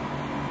 yeah.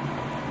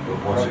 But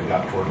once it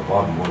got toward the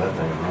bottom, well, that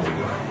thing really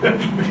good.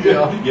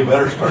 Yeah. You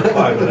better start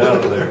climbing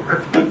out of there.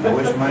 I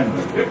wish mine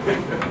would.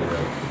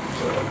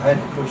 I had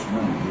to push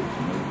mine to get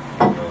to move.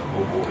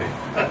 Oh, boy.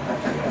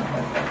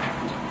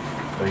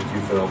 Thank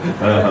you, Phil.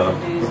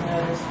 Dues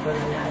notice for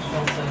the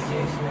National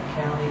Association of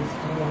Counties,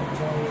 do you want to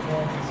join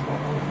again? It's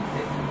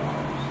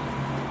 $450.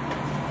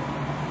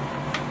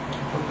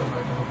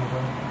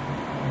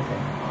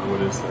 What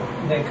is that?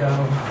 NICO.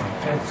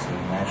 That's the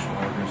National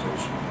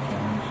Organization of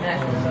Counties.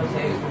 National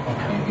Association of You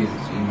Counties. get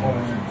this email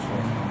and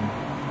stuff.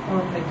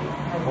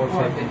 450.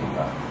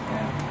 455.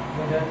 Yeah.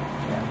 We good?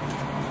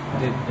 Yeah.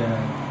 Did,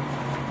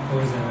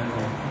 what was that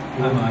other?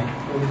 I might.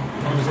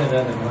 What was that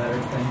other letter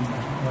thing?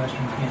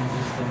 Western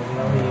Kansas, the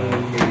LEA?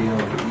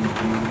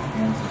 KLEG.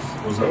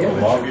 that the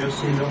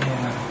lobbyist? Yeah.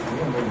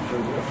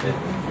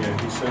 Yeah,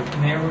 he said.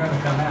 And they were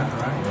gonna come out,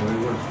 right? Yeah, we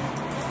were.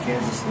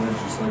 Kansas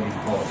legislative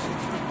policy.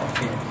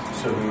 Yes.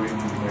 So do we need to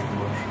make a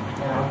motion?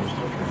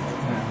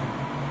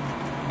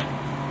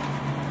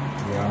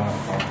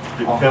 Yeah.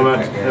 Did it come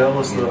out to tell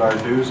us that our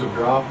dues have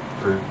dropped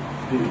or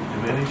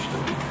diminished?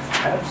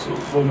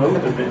 Absolutely. Well, no,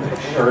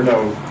 diminished. Or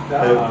no,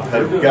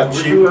 have got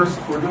cheaper?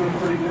 We're doing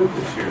pretty good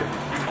this year.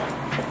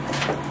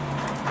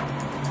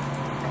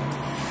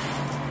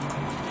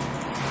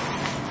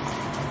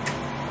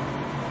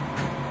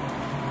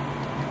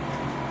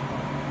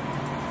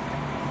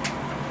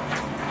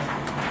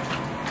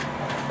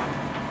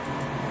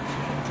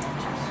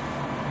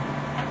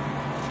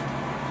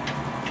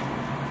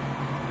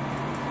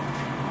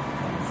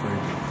 I'm afraid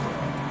of,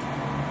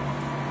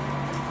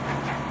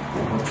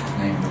 what's his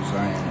name,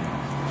 resigning.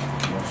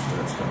 Most of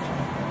that stuff on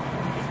that.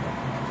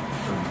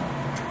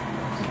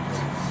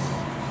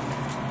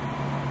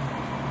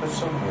 That's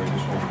something we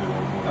just won't do.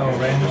 Oh,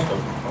 Randall? I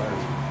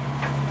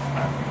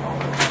think all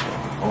that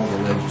stuff, all the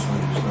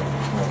legislative stuff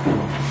is not.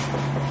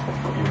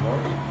 You know?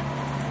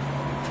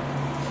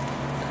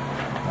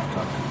 I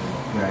talked to the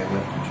guy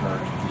left in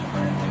charge, and he's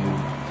brand new.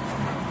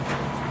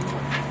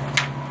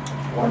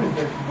 Why did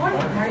they?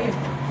 Morning, how are you?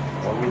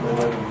 Why would they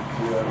let them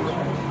do that?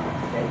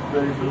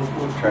 Ready for this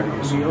one? Try to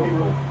get some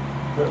people.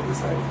 But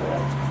besides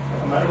that,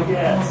 I'm out of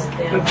gas. I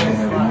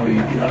have no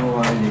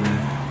idea.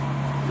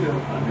 Yeah,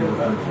 I've got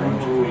about 3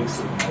 more weeks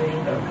of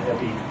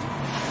heavy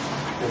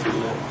lift,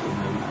 and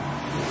then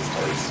it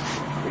starts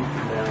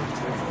creeping down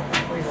to the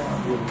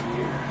end of the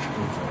year.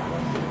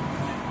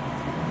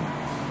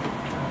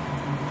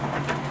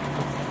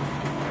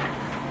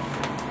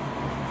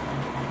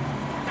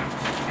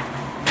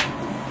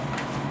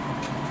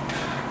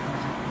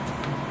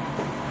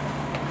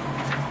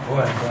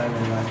 Boy, I'm glad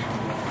they like you.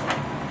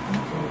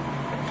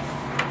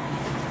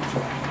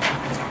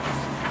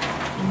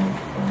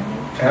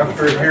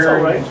 After That's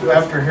all right.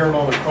 hearing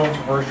all the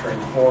controversy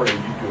in Florida,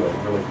 you do a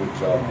really good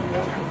job.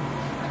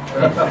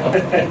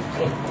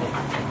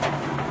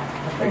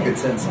 I could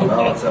send some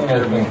ballots up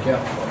there and make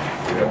up for it.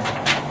 Yeah.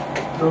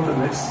 So the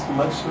next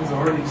election's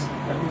already,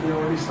 they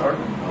already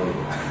started. I'm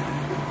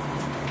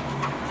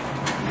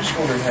just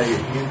wondering how you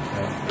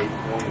handicap 8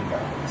 million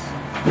ballots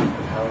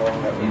and how long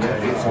that would Yeah,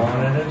 take. it's One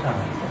at a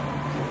time.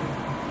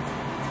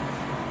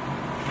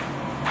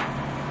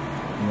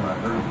 You know, I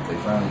heard that they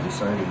finally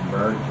decided in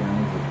Broward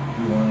County that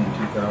who won in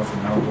 2000,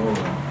 Al Gore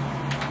won.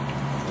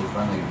 They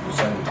finally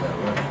decided that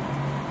election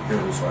here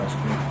this last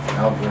week.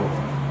 Al Gore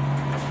won.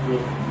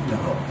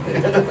 No,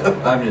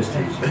 I'm just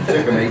teasing. It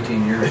took them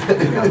 18 years to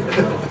get out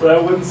their vote. But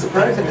that wouldn't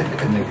surprise me.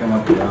 And they come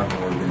up with Al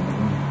Gore being the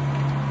winner.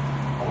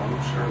 Oh,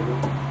 I'm sure that,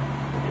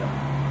 yeah.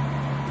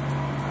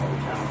 I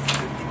would count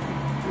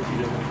 50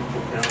 different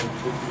people counting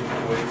 50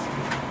 different ways.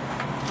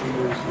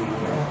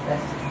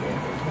 That's just it,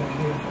 there's no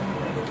uniform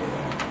way to do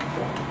it.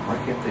 Why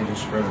can't they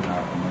just spread it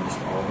out amongst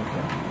all the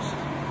counties?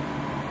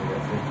 They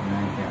got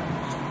 59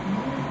 counties.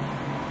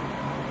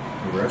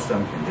 The rest of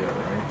them can do it,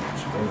 right?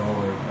 Spread all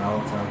their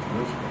ballots out to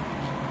those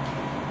counties.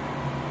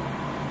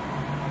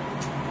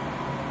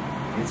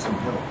 Get some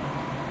help.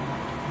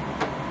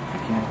 If you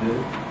can't do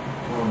it,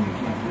 tell them you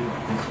can't do it.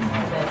 Get some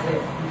help. That's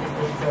it, you just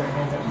need to throw your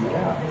hands up. and say,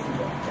 Yeah.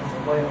 That's a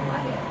boil on my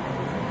head. I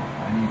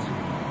need some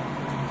help.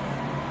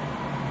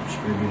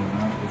 Distribute them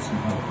out, get some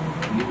help.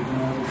 Get it in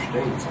other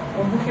states.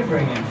 Well, we could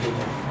bring in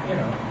people, you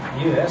know,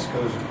 US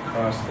goes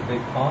across the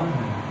big pond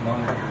and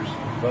monitors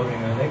voting,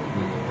 or they could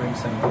bring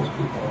some of those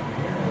people over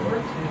here. There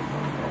were 2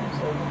 contracts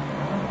over for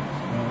ours.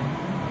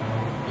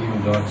 Even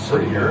though it's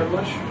For your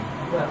election?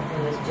 Well,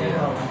 for this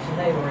general election,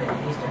 they were in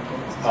Eastern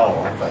Kansas. Oh,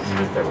 I thought you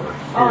meant they were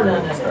here. Oh, no,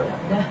 instead of-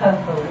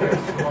 we're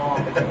small.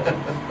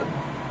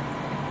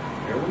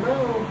 Never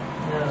know.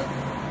 No.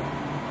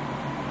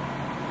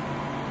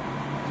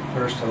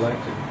 first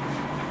elected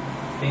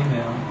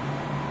female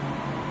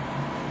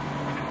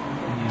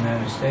in the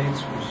United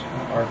States was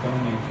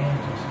Argonia,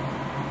 Kansas,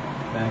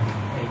 back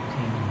in 18,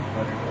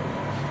 whatever it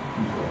was.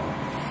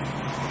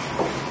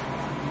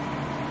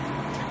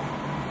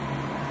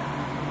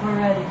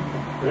 Alrighty.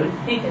 Ready?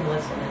 He can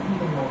listen and he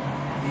can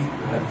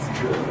multitask. That's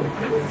good.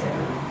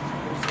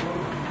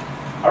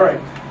 All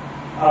right.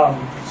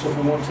 So if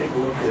we want to take a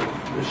look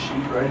at this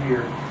sheet right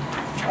here.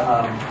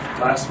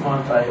 Last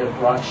month I had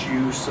brought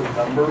you some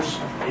numbers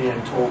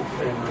and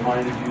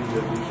reminded you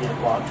that we can't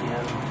lock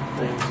in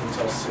things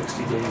until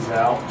 60 days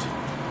out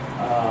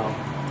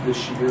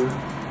this year.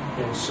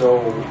 And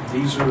so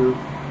these are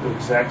the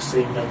exact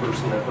same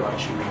numbers that I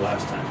brought you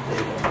last time.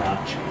 They have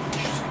not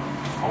changed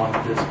on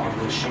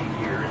this sheet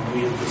here. And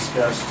we had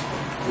discussed,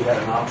 we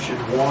had an option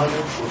 1,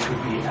 which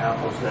would be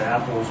apples to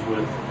apples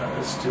with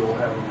still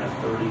having that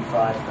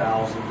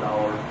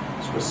 $35,000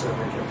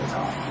 specific at the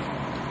top.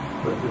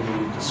 But then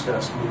we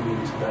discussed moving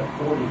to that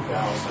 $40,000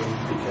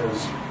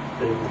 because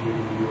they were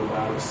giving you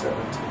about a $17,000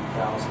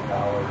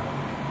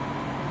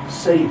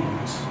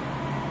 savings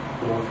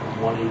going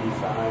from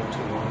 185 to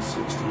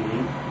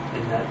 168,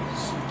 and that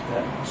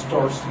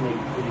starts to make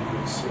pretty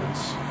good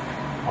sense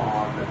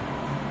on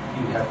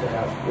you'd have to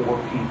have 4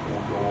 people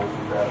go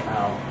over that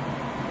amount,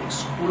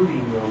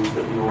 excluding those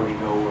that we already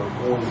know are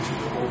going to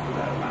go over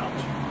that amount.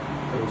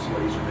 Those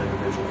lasered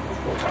individuals, which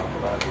we'll talk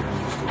about here in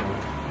just a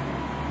minute.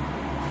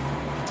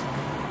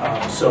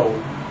 So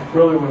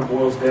really what it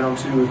boils down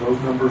to is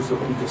those numbers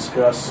that we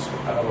discussed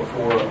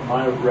before.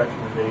 My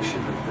recommendation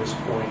at this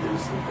point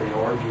is that they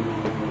are giving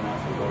you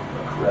enough of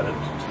a credit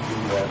to do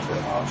that.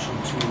 That option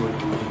 2 and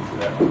moving to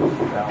that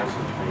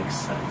 50,000 makes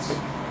sense.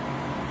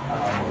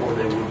 Or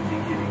they wouldn't be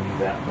giving you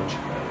that much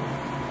credit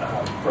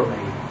from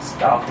a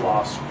stop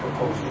loss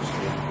proposal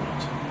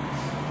standpoint.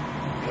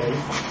 Okay.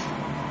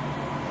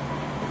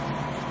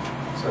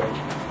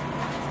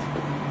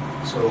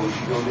 So if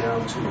you go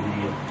down to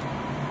the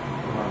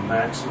from a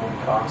maximum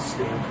cost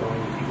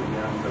standpoint, if you go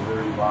down to the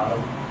very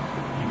bottom,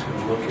 you can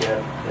look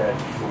at that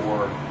you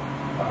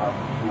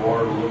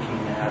are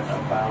looking at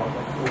about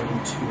a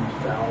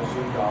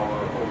 $42,000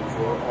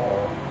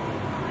 overall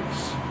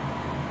increase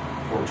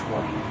for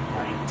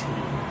 2019.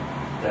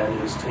 That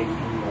is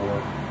taking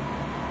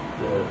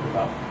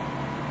about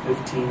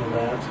 15 of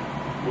that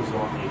was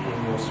on the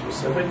annual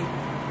specific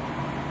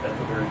at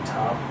the very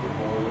top, the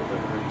bold at the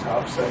very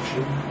top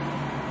section.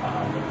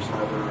 There's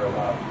another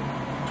about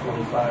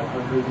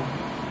 2,500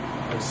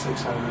 and 600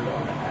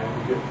 on the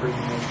aggregate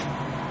premium.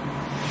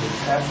 The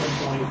attachment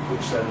point,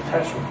 which that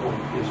attachment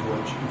point is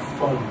what you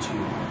fund to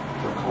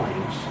for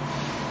claims,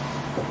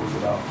 was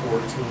about 14,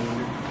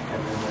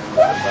 and then there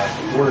was about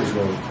Where is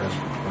the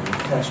attachment point?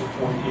 attachment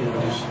point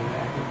is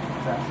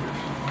factors.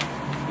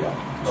 Yeah.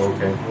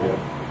 Okay. Yeah.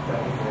 That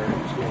one there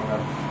is going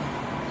up.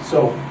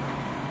 So,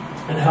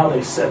 and how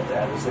they set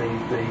that is they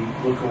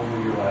look over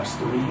your last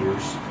 3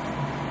 years,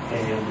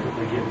 and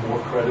they give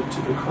more credit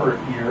to the current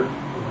year,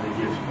 and they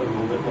give a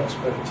little bit less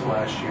credit to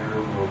last year,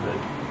 a little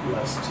bit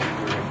less to the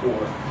year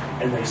before.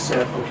 And they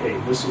said, okay,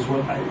 this is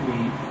what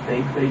we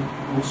think they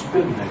will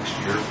spend next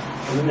year,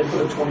 and then they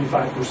put a 25%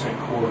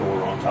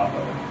 corridor on top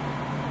of it.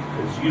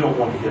 Because you don't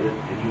want to hit it,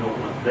 and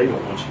they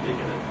don't want you to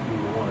hit it. You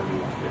don't want to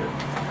hit it.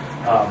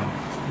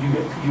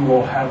 You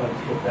all haven't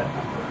hit that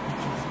number.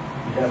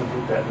 You haven't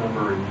hit that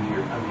number in a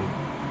year. I mean,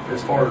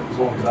 as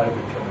long as I've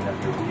been coming up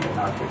here, we have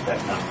not hit that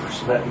number.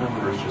 So that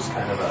number is just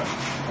kind of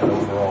an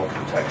overall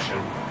protection.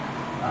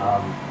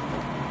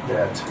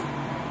 That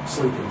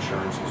sleep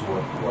insurance is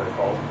what I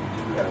call it. We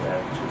do have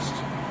that just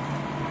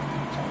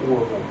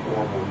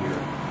horrible year.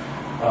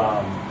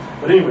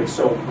 But anyway,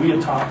 so we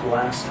had talked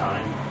last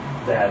time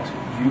that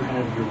you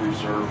have your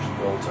reserves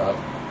built up,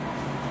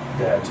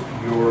 that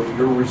your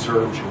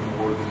reserves are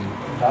more than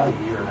about a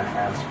year and a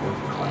half's worth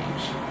of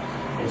claims.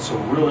 And so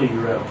really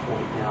you're at a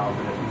point now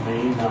that it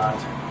may not,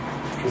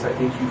 because I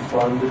think you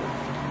fund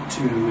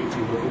to, if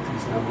you look at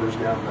these numbers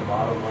down in the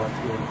bottom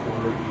left-hand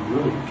corner, you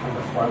really kind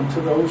of fund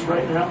to those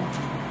right now.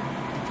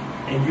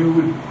 And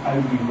I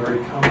would be very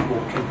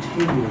comfortable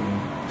continuing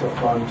to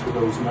fund to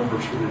those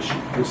numbers for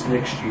this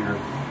next year.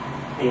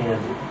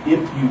 And if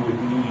you would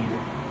need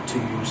to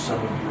use some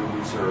of your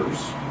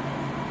reserves,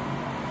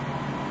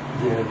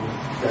 then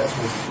that's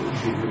when it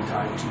would be a good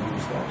time to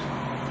use that.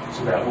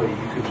 So that way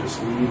you could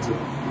just leave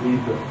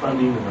the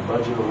funding and the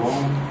budget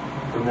alone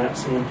from that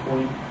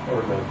standpoint,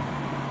 or the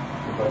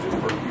budget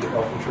for your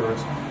health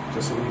insurance,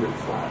 just leave it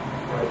flat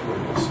right where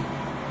it is.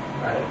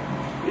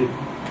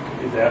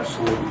 It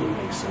absolutely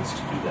makes sense to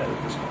do that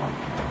at this point.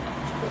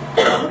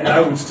 And I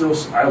would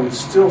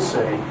still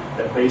say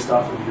that based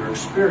off of your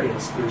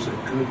experience, there's a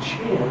good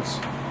chance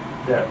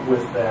that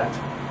with that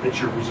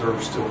your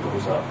reserve still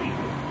goes up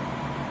even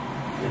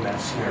in that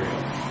scenario,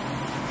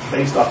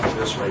 based off of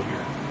this right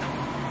here.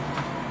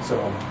 So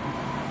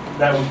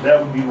that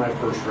would be my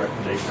first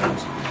recommendation.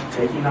 Is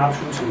taking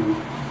option 2,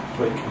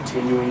 but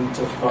continuing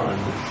to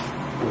fund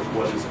with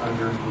what is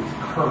underneath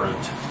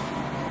current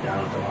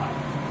down at the line.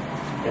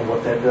 And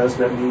what that does,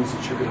 that means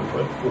that you're going to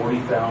put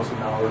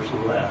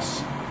 $40,000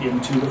 less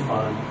into the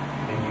fund,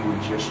 and you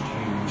would just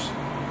use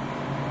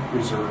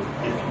reserve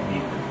if you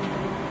need it.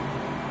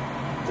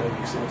 Does that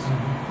make sense?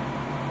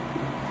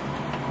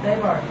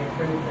 They've already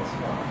approved this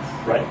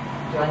once. Right.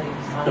 Do I need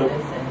to sign No.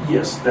 this? And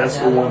Yes, that's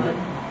the another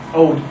one.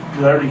 Oh,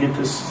 did I already get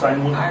this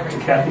signed one I to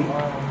already Kathy? signed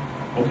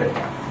one. Okay.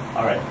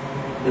 All right.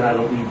 Then I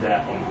don't need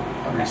that one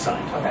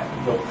re-signed. Okay.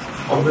 Nope.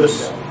 On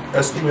this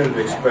estimated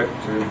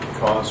expected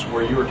cost,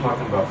 where you were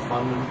talking about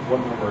funding, what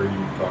number are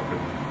you talking?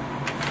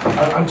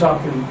 I'm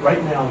talking,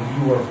 right now,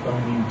 you are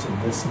funding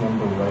to this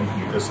number right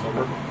here. This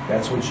number?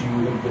 That's what you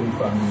have been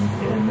funding,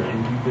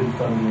 and you've been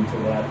funding to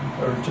that,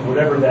 or to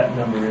whatever that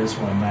number is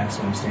from a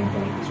maximum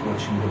standpoint is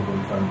what you have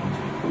been funding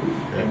to.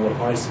 Okay. And what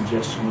my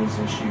suggestion is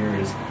this year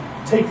is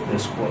take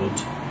this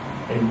quote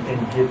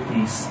and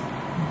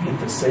get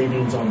the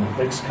savings on the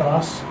fixed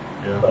costs,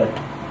 Yeah. but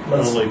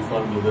let's Only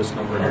fund to this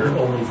number here?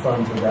 only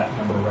fund to that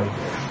number right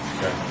there.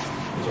 Okay.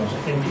 Is what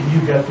I'm saying. And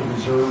you've got the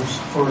reserves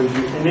for a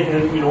year.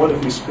 And you know what,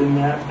 if we spend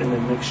that and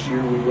then next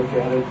year we look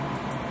at it,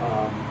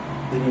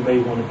 then you may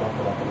want to bump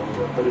it up a little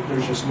bit. But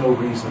there's just no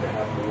reason to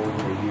have more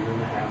than a year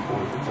and a half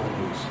worth of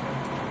claims.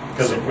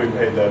 Because if we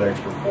paid that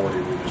extra 40,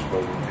 we just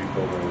wouldn't be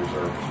building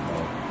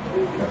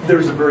reserves.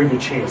 There's a very good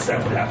chance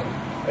that would happen.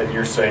 And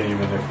you're saying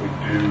even if we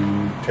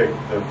do take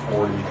the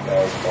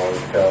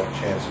 $40,000 cut,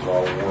 chances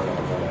are we're not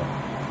gonna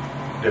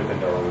dip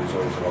into our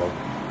reserves at all.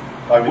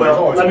 I mean, there's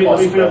always a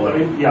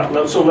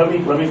possibility. So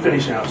let me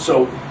finish now.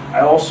 So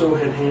I also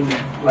had handed,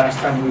 last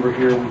time we were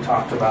here, we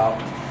talked about,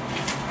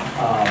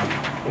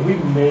 and we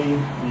may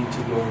need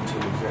to go into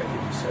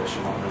executive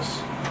session on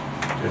this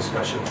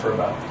discussion for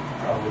about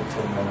probably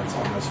 10 minutes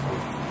on this one.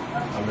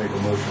 I make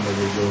a motion that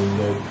we go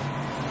into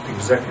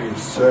executive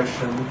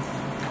session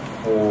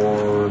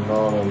for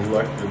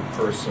non-elected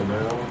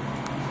personnel.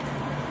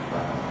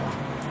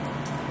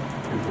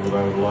 People that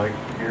I would like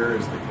here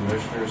is the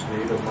commissioners,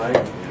 Nita Knight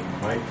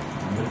and Mike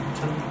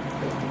Minton.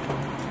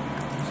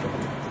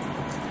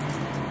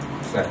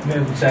 Second.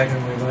 Moved and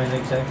seconded, we go into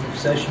executive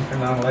session for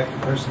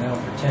non-elected personnel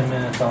for 10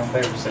 minutes. All in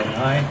favor, say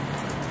aye.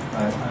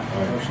 Aye.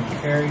 Motion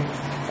carried.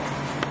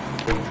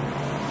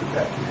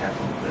 That can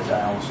happen with the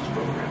dialysis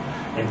program.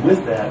 And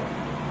with that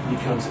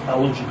becomes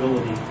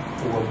eligibility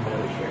for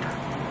Medicare.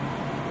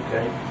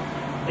 Okay?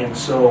 And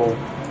so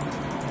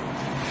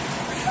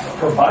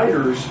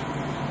providers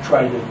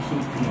try to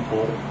keep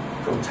people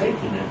from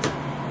taking it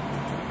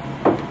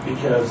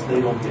because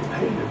they don't get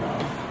paid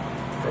enough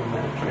from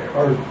Medicare,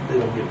 or they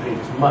don't get paid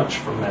as much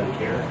from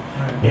Medicare.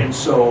 Right. And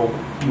so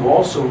you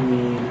also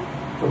need,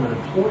 from an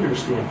employer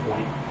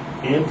standpoint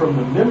and from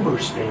the member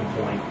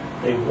standpoint,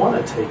 they want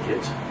to take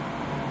it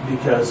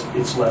because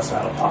it's less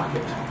out of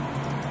pocket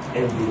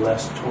and be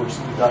less towards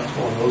the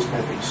deductible and those kind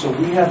of things. So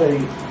we have a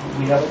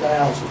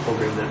dialysis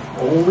program that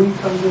only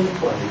comes into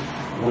play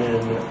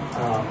when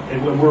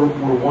and when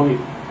we're wanting.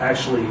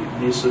 Actually,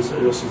 this is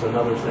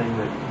another thing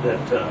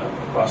that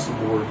across the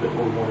board that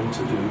we're wanting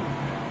to do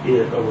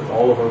with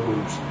all of our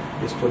groups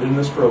is put in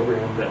this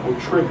program that will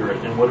trigger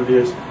it. And what it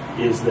is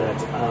that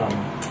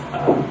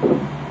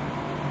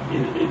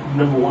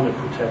number one, it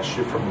protects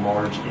you from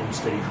large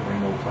end-stage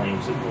renal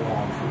claims that go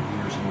on for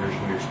years and years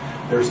and years.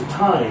 There's a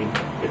time,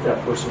 if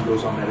that person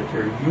goes on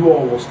Medicare, you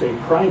all will stay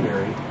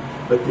primary,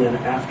 but then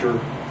after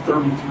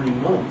 33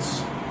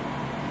 months,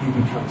 you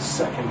become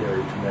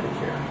secondary to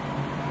Medicare.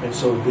 And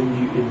so then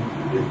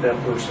if that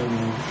person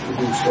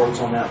who starts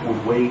on that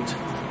would wait,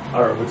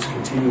 or would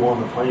continue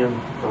on the plan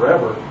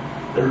forever,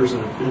 there's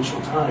an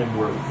eventual time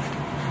where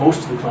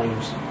most of the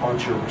claims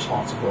aren't your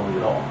responsibility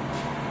at all.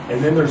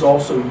 And then there's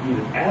also, you need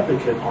an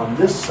advocate on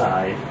this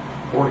side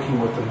working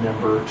with the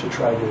member to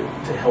try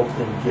to help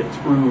them get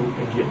through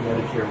and get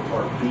Medicare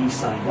Part B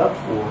signed up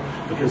for,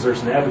 because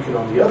there's an advocate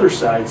on the other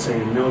side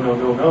saying, no,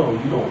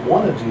 you don't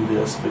want to do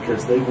this,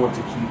 because they want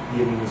to keep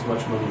getting as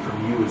much money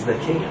from you as they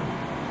can,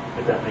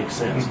 if that makes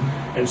sense.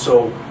 Mm-hmm. And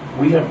so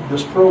we have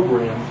this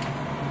program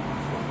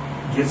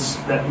gets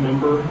that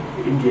member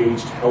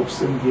engaged, helps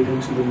them get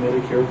into the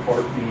Medicare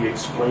Part B,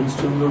 explains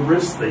to them the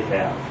risks they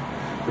have,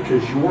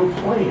 because your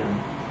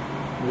plan,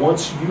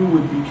 once you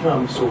would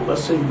become, so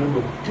let's say the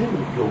member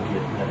didn't go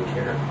get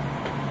Medicare,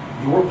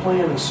 your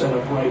plan is set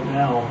up right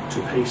now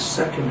to pay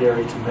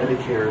secondary to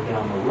Medicare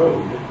down the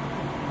road.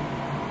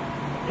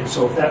 And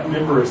so if that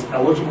member is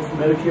eligible for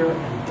Medicare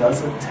and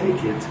doesn't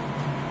take it,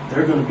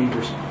 they're going to be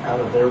out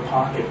of their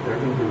pocket, they're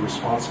going to be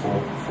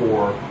responsible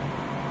for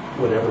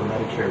whatever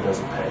Medicare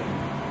doesn't pay.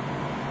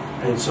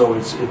 And so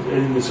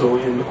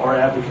and our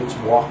advocates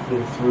walk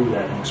them through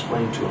that and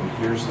explain to them,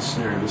 here's the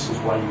scenario, this is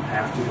why you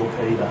have to go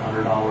pay the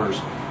 $100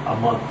 a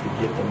month to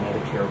get the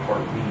Medicare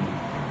Part B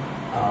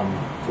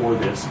for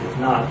this. If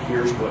not,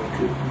 here's what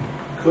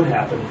could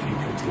happen if you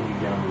continue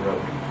down the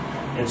road.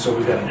 And so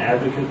we've got an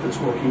advocate that's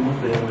working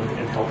with them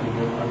and helping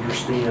them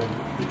understand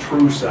the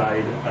true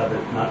side of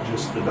it, not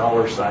just the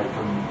dollar side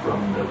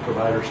from the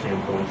provider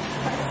standpoint.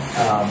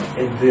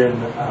 And then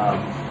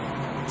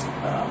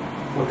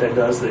what that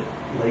does, that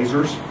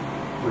lasers,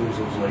 brings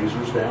those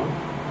lasers down.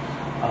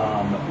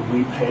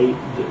 We pay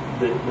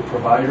the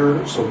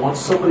provider, so once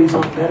somebody's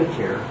on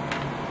Medicare,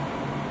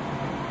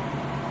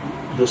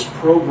 this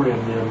program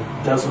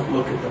then doesn't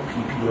look at the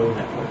PPO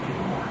network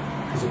anymore.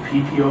 Because the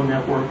PPO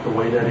network, the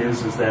way that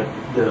is that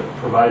the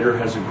provider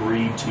has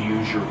agreed to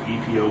use your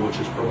PPO, which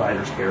is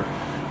Providers Care,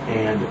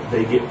 and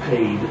they get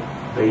paid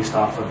based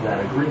off of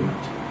that agreement.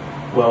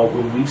 Well,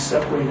 when we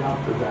separate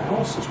out the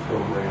dialysis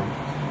program,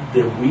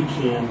 then we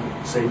can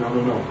say, no,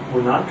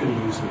 we're not going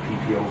to use the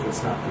PPO if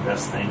it's not the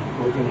best thing.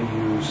 We're going to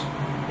use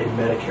a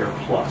Medicare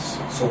Plus.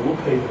 So we'll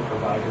pay the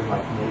provider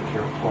like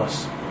Medicare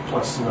Plus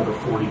another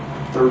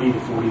 30 to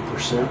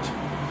 40%,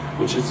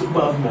 which is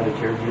above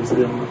Medicare, gives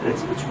them,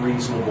 it's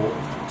reasonable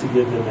to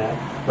give them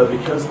that. But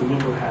because the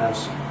member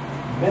has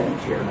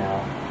Medicare now,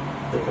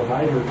 the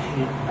provider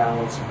can't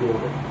balance bill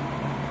it.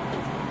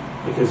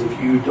 Because if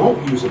you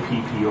don't use a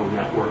PPO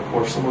network,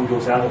 or if someone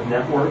goes out of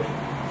network,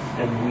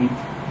 and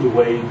the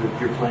way that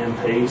your plan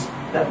pays,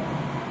 that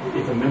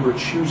if a member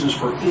chooses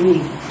for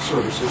any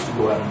services to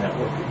go out of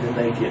network, then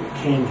they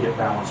can get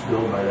balance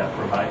billed by that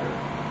provider.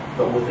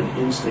 But with an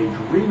end-stage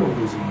renal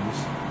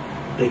disease,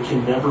 they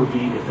can never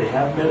be, if they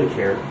have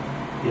Medicare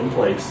in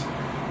place,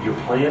 your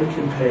plan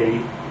can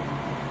pay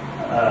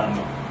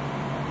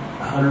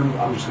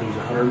I'm just going to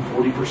use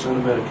 140%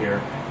 of Medicare,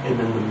 and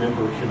then the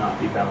member cannot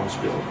be balance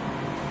billed.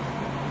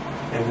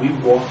 And we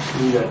walk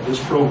through that, this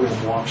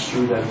program walks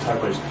through that entire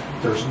place.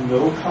 There's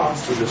no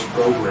cost to this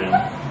program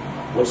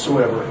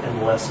whatsoever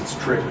unless it's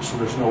triggered. So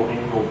there's no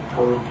annual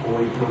per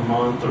employee per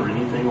month or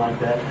anything like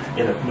that.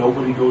 And if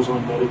nobody goes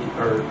on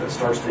or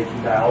starts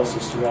taking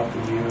dialysis throughout the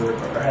year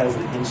or has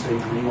the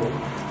end-stage renal,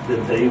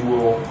 then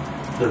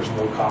there's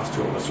no cost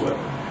to it whatsoever.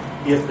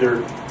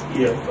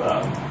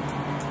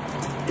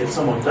 If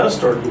someone does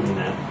start doing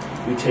that,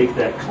 we take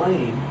that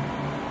claim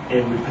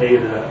and we pay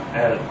it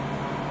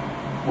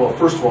well,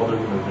 first of all, they're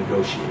going to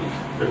negotiate.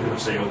 They're going to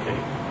say, okay,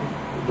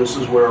 this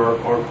is where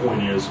our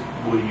point is.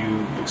 Will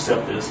you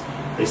accept this?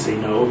 They say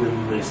no,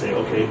 then they say,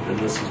 okay, then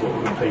this is what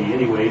we're going to pay you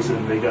anyways.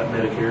 And they got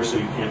Medicare, so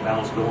you can't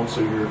balance billing,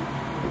 so you're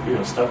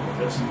stuck with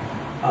this.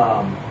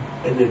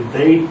 And then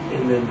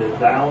the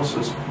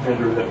dialysis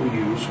vendor that we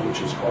use,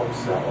 which is called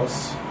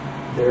Zealous,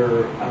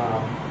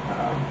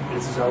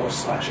 it's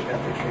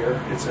Zealous/Ethicare.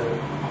 It's a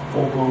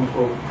full-blown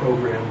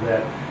program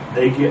that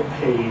they get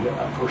paid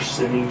a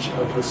percentage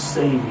of the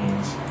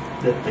savings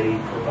that they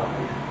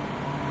provide.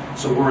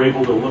 So we're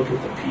able to look at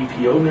the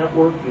PPO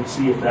network and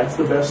see if that's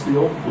the best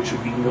deal, which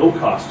would be no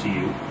cost to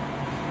you.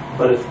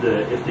 But if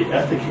the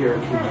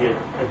Ethicare can get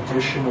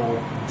additional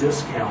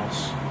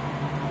discounts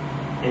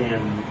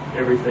and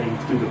everything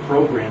through the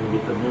program and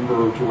get the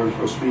member to where it's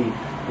supposed to be,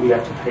 we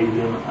have to pay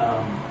them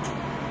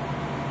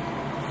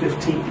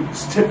 15.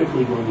 It's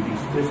typically going to be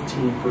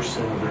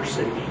 15% of their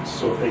savings.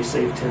 So if they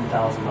save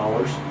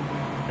 $10,000,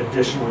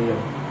 additionally,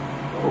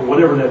 or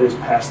whatever that is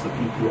past the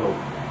PPO,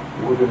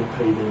 we're going to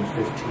pay them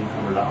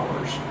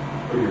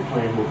 $1,500, or your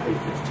plan will pay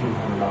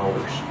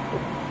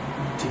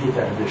 $1,500 to get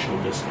that additional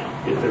discount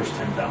if there's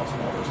 $10,000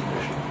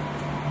 additional.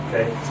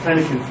 Okay, it's kind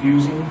of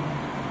confusing,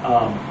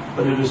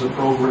 but it is a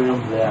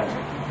program that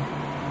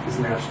is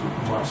an absolute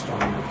must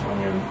on your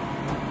plan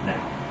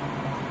now.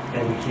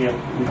 And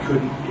we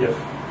couldn't,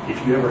 if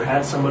you ever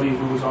had somebody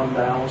who was on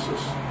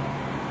dialysis,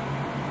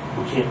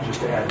 we can't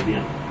just add it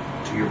in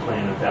to your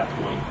plan at that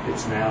point.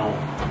 It's now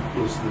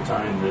is the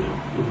time that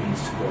it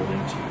needs to go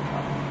into your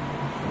plan.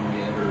 Somebody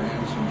had her in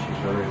since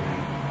she's already.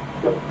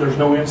 Yep. There's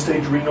no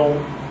end-stage renal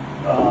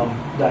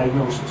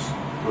diagnosis.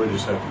 We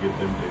just have to get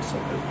them to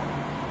accept it.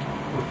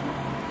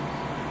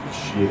 Does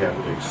she have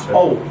to accept it?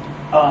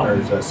 Or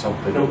is that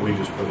something that we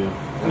just put in?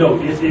 No,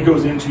 it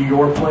goes into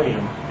your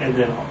plan, and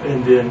then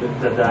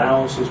the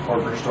dialysis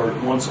partner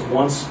once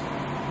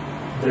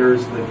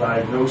there's the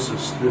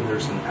diagnosis, then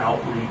there's an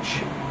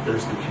outreach,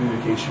 there's the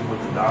communication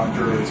with the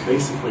doctor. It's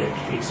basically a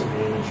case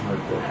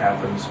management that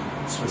happens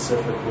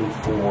specifically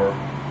for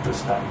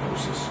this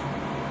diagnosis,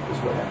 is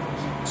what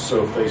happens.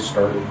 So if they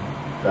started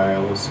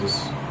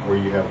dialysis, where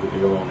you have the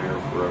deal on air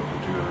for up to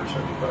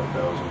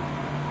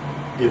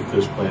 $275,000, if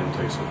this plan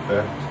takes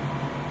effect,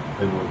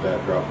 then would that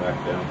drop back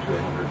down to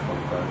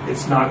 $125,000?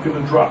 It's not going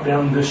to drop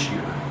down this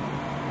year,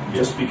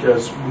 just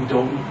because we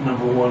don't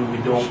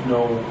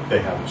know. They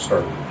haven't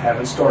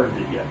started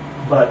it yet.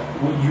 But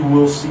you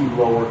will see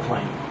lower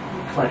claim.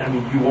 I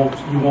mean, you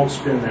won't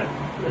spend that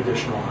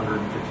additional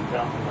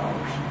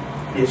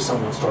 $150,000 if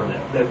someone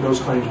started that. Those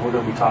claims we're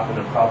going to be talking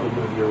are probably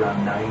going to be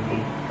around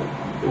 90.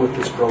 With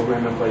this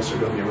program in place, they're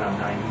going to be around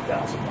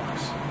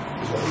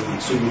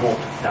 $90,000. So you won't.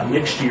 Now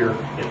next year,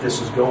 if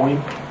this is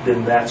going,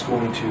 then it's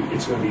going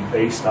to be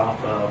based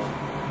off of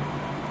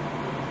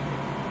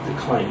the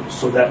claims.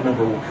 So that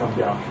number will come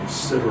down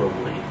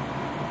considerably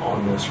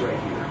on this right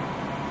here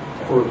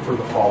for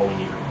the following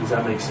year. Does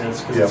that make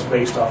sense? Because it's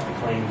based off the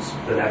claims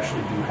that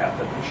actually do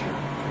happen this year.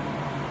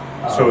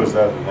 So is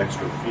that an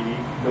extra fee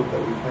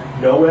that we pay?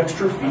 No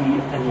extra fee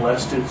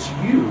unless it's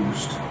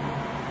used.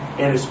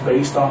 And it's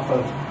based off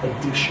of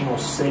additional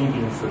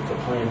savings that the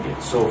plan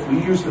gets. So if we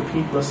use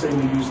let's say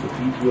we use the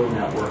PPO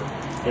network,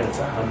 and it's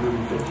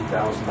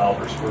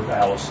 $150,000 for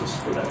dialysis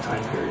for that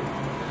time period.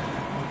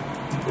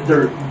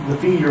 The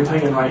fee you're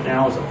paying right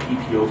now is a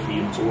PPO fee,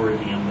 and it's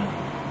already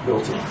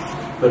built in.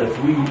 But if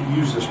we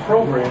use this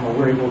program, and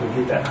we're able to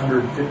get that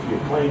 150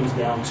 of claims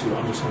down to,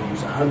 I'm just going to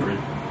use 100,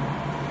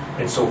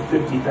 and so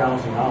 $50,000,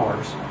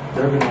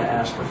 they're going to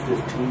ask for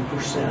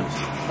 15%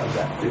 of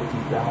that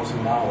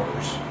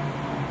 $50,000.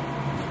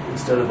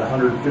 Instead of the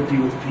 150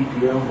 with the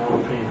PPO, now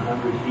we're paying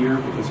 100 here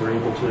because they're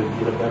able to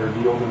get a better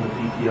deal than the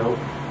PPO.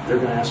 They're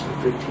going to ask for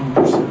 15%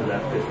 of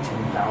that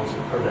 $15,000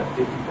 or that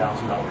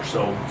 $50,000,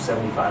 so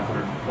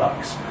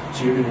 $7,500. So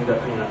you're going to end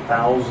up paying $107,000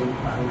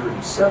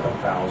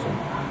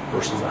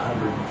 versus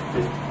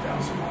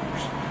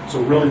 $150,000. So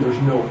really, there's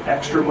no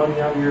extra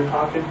money out of your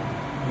pocket.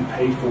 You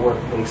pay for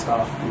it based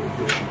off the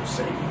additional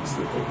savings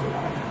that they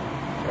provide.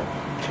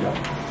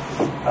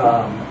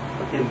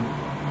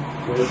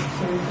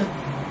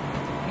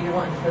 You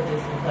want to put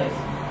this in place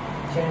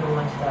January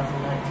 1,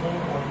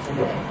 2019 or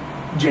today?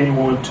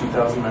 January 1,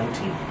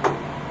 2019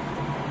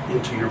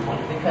 into your plan.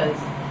 Because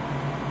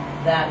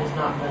that is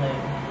not going to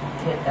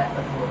hit that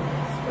before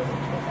this goes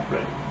into effect.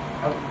 Right.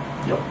 Oh.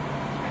 Yep.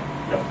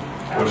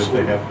 What if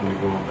they happen to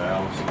go on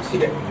dialysis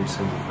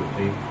December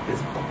 15th?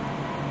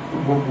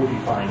 We'll be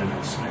fine in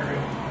that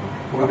scenario.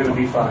 We're going to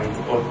be fine.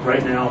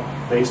 Right now,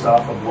 based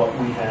off of what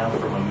we have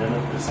from a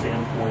minute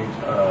standpoint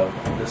of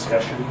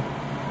discussion,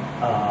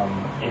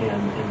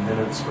 and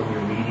minutes from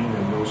your meeting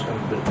and those kind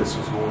of, that this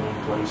is going in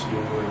place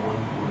January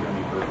 1, we're going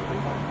to be perfectly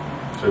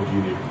fine. So do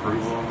you need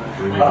approval on that?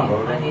 Do we need to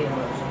vote I on need it? a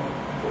motion.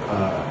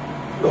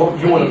 Oh,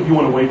 you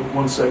want to wait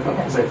 1 second?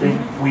 Because I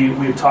think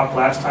we had talked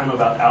last time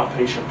about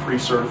outpatient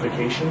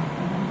pre-certification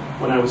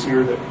when I was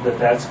here,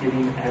 that's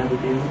getting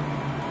added in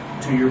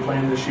to your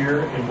plan this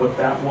year. And what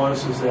that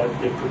was is that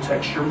it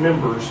protects your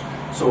members.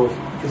 So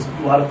because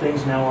a lot of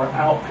things now are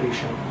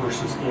outpatient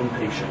versus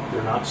inpatient.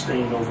 They're not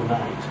staying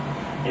overnight.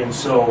 And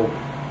so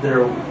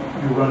you're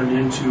running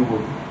into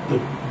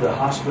the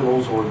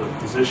hospitals or the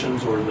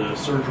physicians or the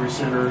surgery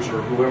centers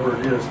or whoever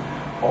it is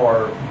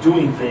are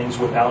doing things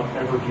without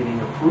ever getting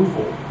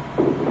approval.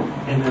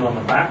 And then on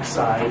the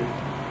backside,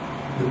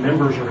 the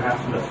members are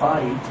having to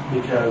fight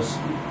because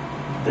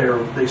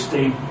they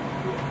stayed,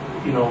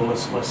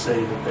 let's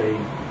say that they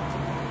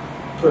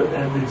put,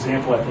 and the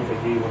example I think I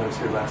gave when I was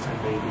here last time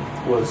maybe,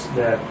 was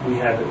that we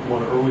had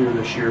one earlier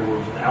this year where it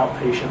was an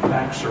outpatient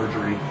back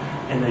surgery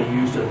and they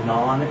used a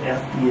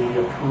non-FDA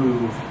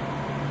approved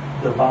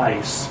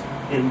device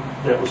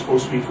that was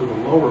supposed to be for the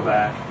lower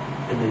back,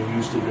 and they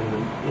used it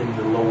in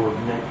the lower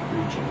neck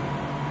region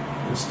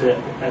instead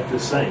at the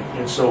same.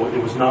 And so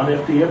it was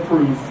non-FDA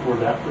approved for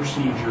that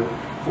procedure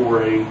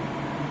for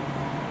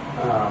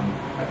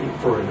I think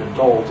for an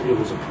adult. It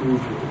was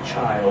approved with a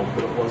child,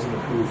 but it wasn't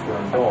approved for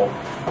an adult.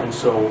 And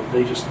so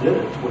they just did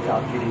it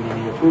without getting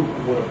any approval.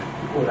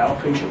 What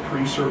outpatient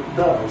pre-cert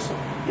does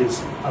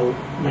is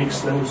makes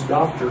those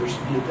doctors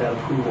get that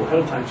approval ahead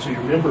of time, so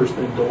your members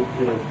then don't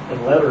get a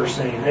letter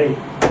saying, hey,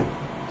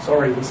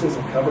 sorry, this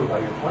isn't covered by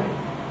your plan.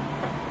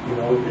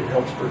 It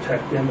helps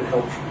protect them, it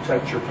helps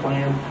protect your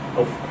plan,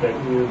 helps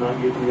protect you to not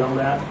get beyond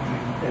that,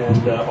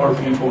 and our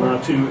people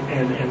not to,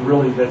 and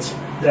really that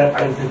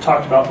I had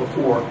talked about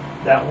before.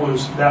 That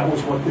was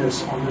what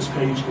this on this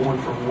page going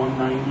from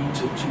 190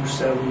 to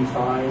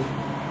 275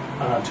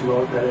 to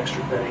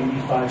that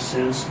 85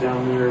 cents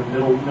down there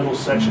middle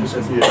section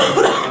says the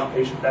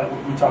outpatient. That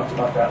we talked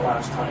about that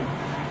last time.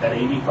 At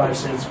 85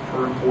 cents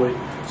per employee.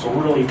 So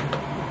really,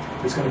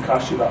 it's going to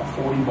cost you about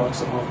 $40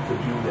 a month to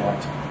do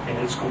that. And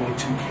it's going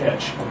to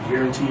catch, I'm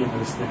guaranteeing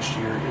this next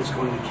year, it's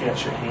going to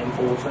catch a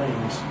handful of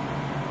things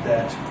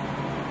that,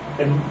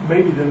 and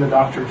maybe then the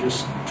doctor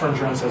just turns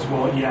around and says,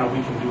 well, yeah,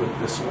 we can do it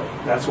this way.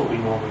 That's what we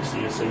normally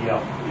see, is say,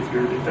 yeah, if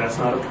that's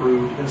not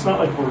approved, and it's not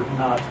like we're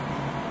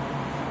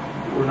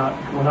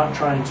not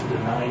trying to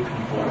deny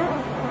people,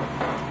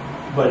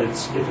 but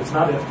if it's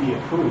not FDA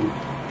approved,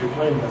 your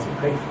plan doesn't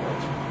pay for it.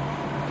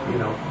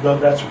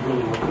 That's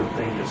really what the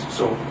thing is.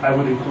 So I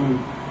would include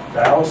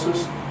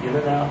dialysis, in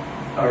and out,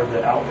 or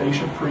the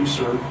outpatient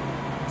pre-cert.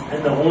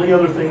 And the only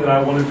other thing that I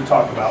wanted to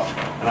talk about,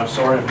 and I'm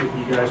sorry I'm hitting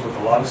you guys with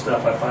a lot of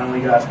stuff I finally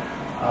got,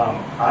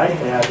 I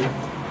had,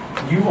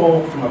 you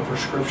all from a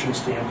prescription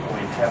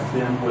standpoint have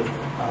been with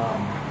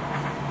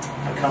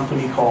a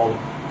company called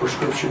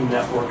Prescription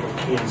Network of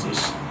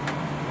Kansas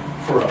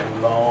for a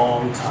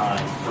long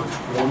time, for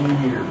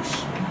 20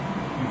 years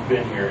you've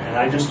been here. And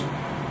I just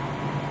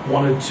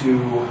wanted to,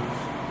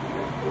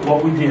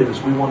 what we did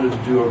is we wanted to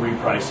do a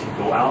repricing,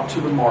 go out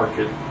to the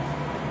market.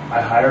 I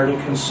hired a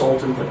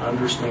consultant that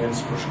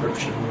understands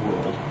prescription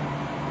world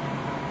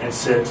and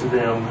said to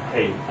them,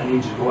 hey, I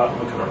need you to go out and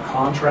look at our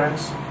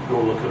contracts, go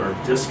look at our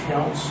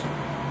discounts,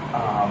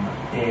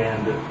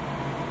 and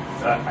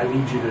I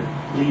need you to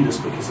lead us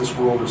because this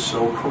world is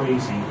so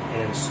crazy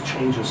and it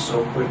changes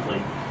so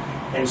quickly.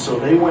 And so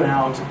they went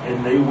out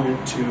and they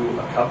went to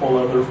a couple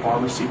other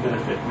pharmacy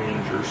benefit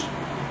managers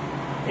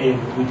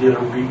and we did a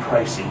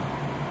repricing.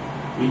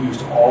 We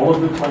used all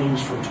of the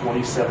claims from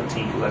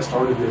 2017 because I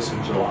started this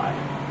in July.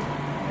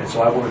 And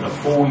so I wanted a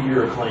full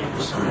year of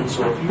claims. And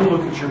so if you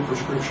look at your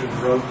prescription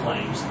drug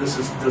claims, this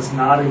does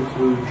not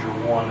include your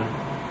one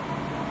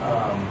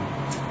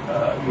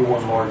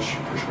large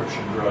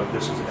prescription drug.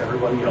 This is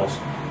everybody else.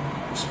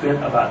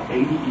 Spent about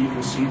 80. You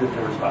can see that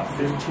there was about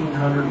a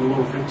little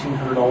over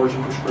 $1,500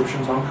 in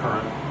prescriptions on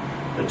current.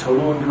 The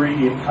total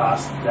ingredient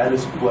cost, that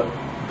is what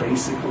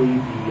basically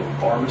the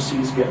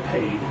pharmacies get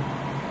paid.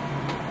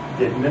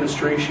 The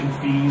administration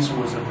fees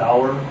was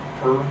 $1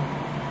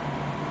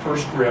 per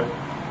script,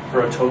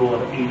 for a total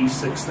of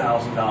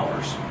 $86,000.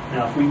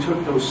 Now, if we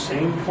took those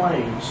same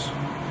claims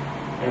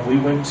and we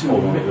went to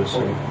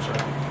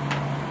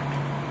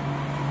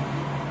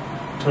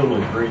total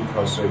ingredient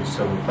cost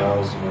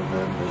 $87,000, and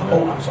then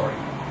I'm sorry.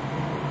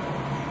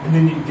 And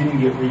then you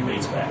get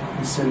rebates back.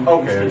 You send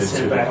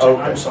back.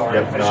 Okay. I'm sorry.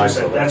 Yep, I should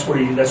say that's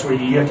where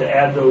you have to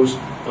add those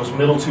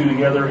middle two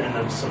together and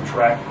then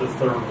subtract the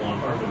third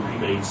one or the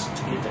rebates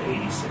to get to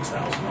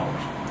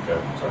 $86,000. Okay.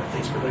 Sorry.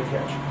 Thanks for that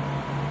catch.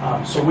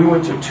 So we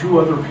went to two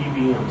other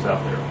PBMs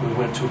out there. We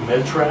went to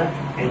MedTrack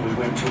and we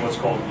went to what's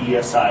called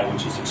ESI,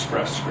 which is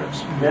Express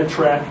Scripts.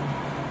 MedTrack,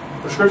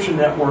 Prescription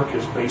Network,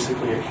 is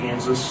basically a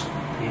Kansas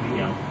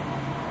PBM.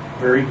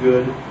 Very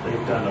good.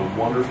 They've done a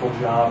wonderful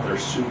job. They're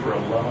super, I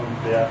love them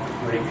to death.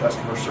 Great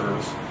customer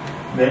service.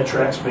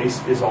 MedTrack's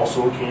base is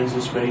also a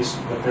Kansas base,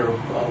 but they're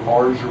a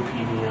larger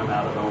PBM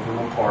out of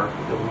Overland Park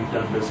that we've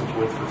done business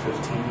with for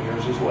 15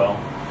 years as well.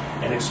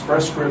 And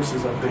Express Scripts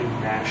is a big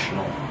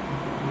national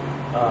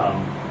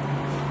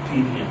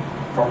PBM,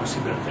 pharmacy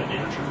benefit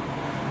manager.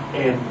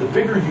 And the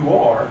bigger you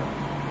are,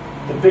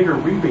 the bigger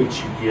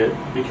rebates you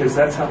get, because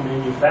that's how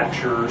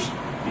manufacturers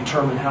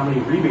determine how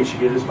many rebates you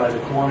get, is by the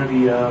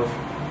quantity of,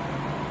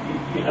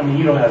 I mean,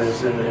 you know how it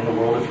is in the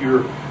world. If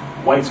you're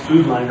White's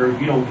Food Liner,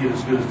 you don't get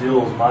as good a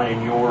deal as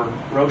buying your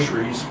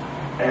groceries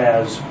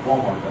as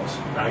Walmart does,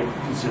 right?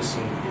 It's just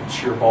in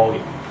sheer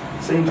volume.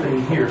 Same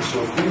thing here.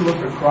 So if we look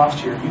across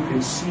here, you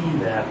can see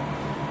that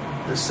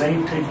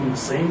taking the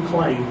same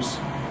claims,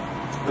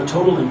 the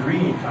total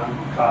ingredient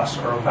costs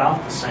are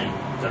about the same.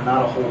 They're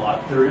not a whole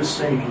lot. There is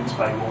savings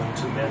by going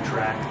to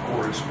MedTrack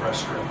or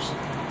Express Scripts.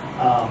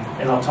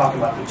 And I'll talk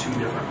about the two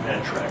different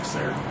MedTracks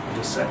there in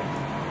just a second.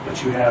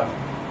 But you have,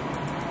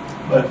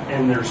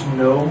 and there's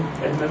no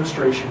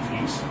administration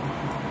fees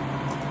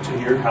to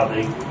hear how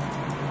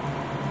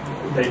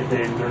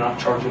they're not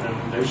charging an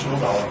additional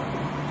dollar.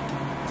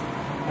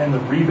 And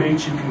the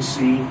rebates you can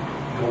see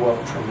go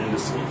up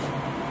tremendously.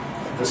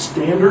 The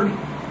standard,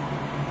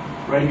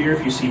 right here,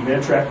 if you see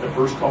MedTrack, the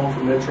first column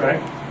for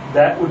MedTrack,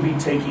 that would be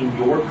taking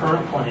your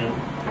current plan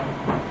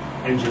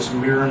and just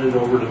mirroring it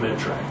over to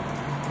MedTrack.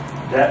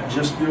 That,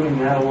 just doing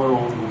that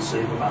alone would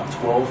save about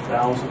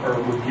 $12,000, or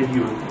would give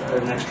you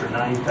an extra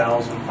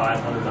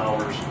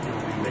 $9,500 in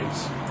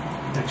rebates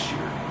next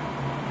year.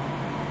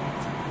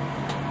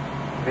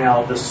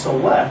 Now, the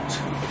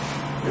Select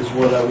is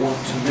what I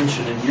want to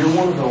mention, and you're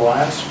one of the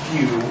last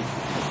few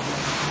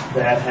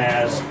that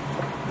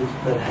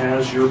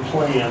has your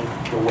plan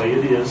the way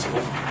it is.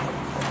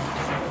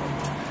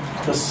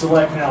 The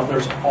Select, now,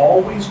 there's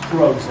always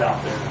drugs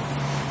out there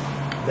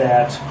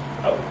that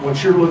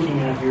what you're looking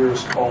at here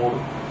is called,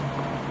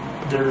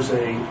 there's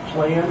a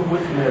plan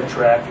with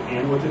MedTrack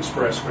and with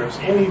Express Scripts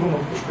and even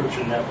with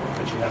Prescription Network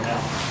that you have now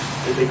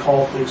that they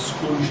call the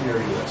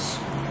exclusionary list.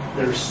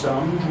 There's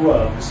some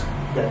drugs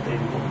that they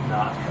will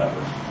not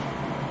cover.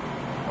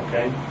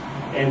 Okay?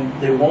 And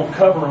they won't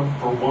cover them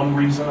for one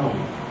reason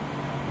only,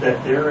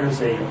 that there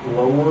is a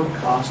lower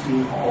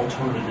costing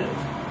alternative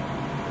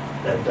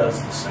that does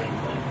the same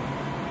thing.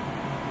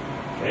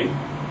 Okay?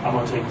 I'm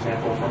going to take an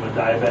example from a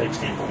diabetic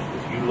standpoint.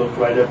 If you look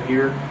right up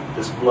here,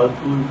 this blood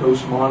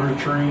glucose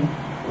monitoring,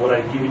 what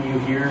I've given you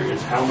here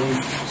is how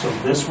many, so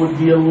this would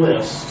be a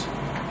list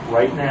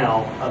right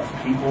now of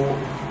people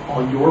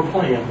on your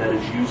plan that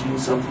is using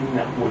something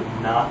that would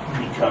not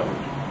be covered.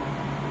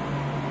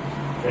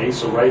 Okay,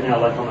 so right now,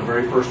 like on the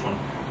very first one,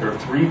 there are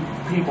 3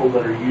 people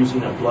that are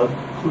using a blood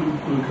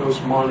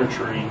glucose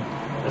monitoring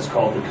that's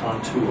called the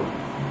Contour.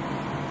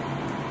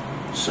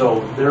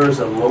 So there is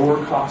a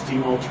lower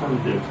costing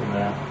alternative to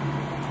that.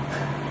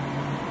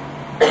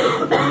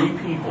 3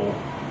 people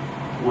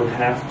would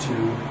have to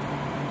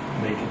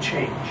make a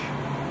change.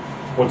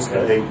 What's the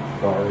 8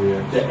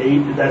 REX? The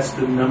 8, that's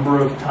the number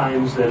of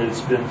times that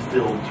it's been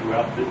filled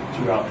throughout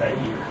that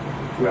year,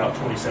 throughout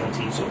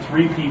 2017. So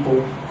 3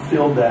 people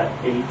filled that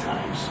 8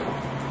 times.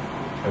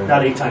 Okay.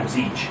 Not 8 times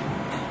each.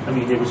 I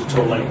mean, it was a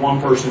total, like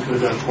one person could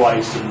have done it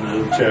twice and the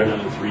other two have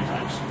done it 3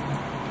 times.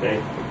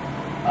 Okay?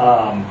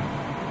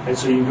 And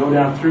so you can go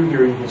down through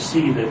here and you can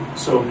see that,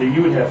 so that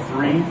you would have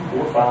 3,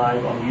 4,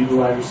 5 on the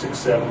utilizer, 6,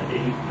 7, 8,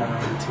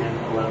 9,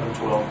 10, 11,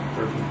 12,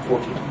 13,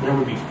 14. There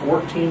would be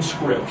 14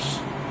 scripts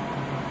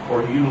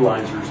or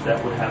utilizers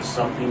that would have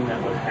something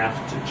that would have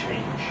to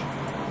change.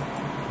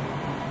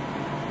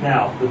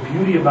 Now, the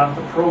beauty about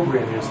the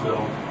program is,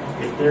 though,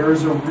 if there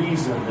is a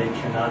reason they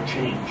cannot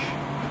change,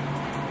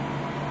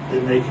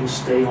 then they can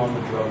stay on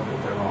the drug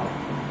that they're on.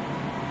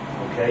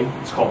 Okay?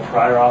 It's called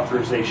prior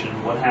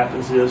authorization. What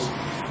happens is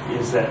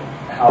that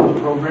how the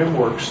program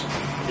works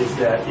is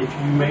that if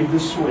you made the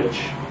switch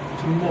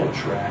to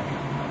MedTrack,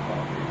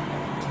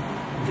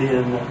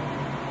 then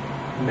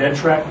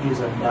MedTrack gives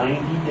a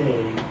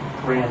 90-day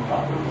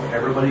grandfather where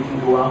everybody can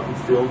go out and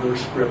fill their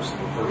scripts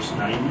the first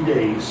 90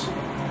 days,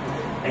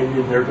 and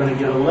then they're going to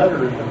get a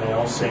letter in the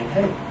mail saying,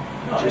 hey,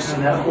 just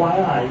an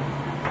FYI,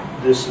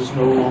 this is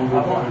no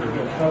longer going to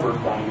be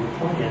covered by your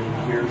plan,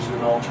 and here's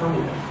an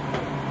alternative.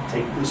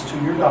 Take this to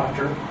your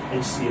doctor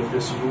and see if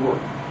this will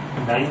work.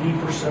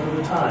 90% of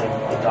the time,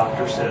 the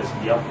doctor says,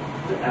 yep,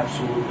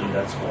 absolutely,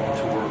 that's going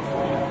to work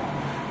for you.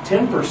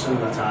 10% of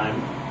the time,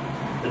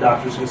 the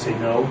doctor's going to say,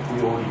 no,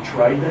 we already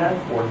tried that,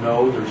 or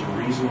no, there's a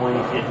reason why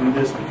you can't do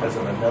this because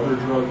of another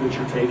drug that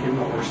you're taking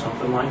or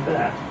something like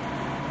that.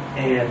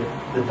 And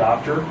the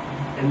doctor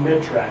and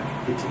MedTrack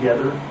get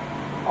together,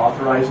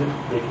 authorize it,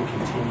 they can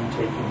continue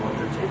taking what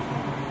they're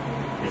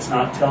taking. It's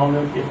not telling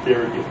them if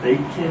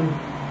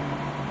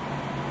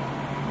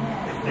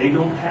they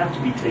don't have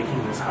to be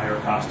taking this higher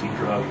costing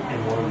drug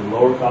and one of the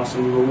lower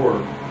costing will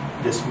work,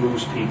 this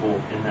moves people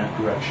in that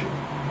direction.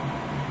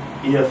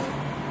 If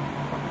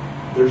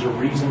there's a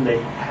reason they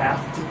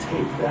have to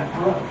take that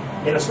drug,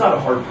 and it's not a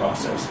hard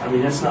process. I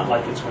mean, it's not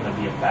like it's going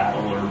to be a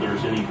battle or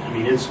there's any, I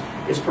mean, it's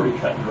pretty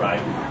cut and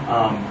dried.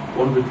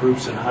 One of the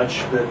groups in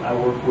Hutch that I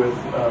work with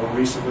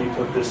recently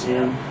put this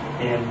in,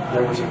 and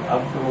there was an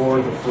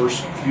uproar the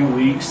first few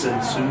weeks, and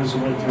as soon as it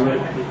went through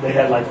it, they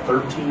had like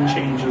 13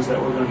 changes that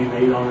were going to be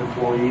made on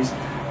employees,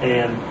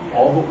 And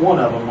all but one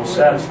of them was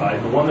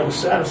satisfied. The one that was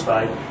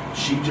satisfied,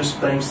 she just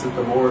thinks that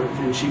the more,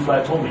 and she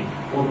flat told me,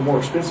 well, the more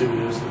expensive it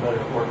is, the better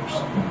it works.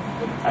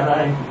 And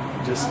I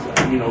just,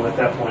 at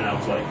that point I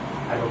was like,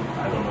 I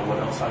don't know what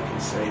else I can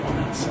say on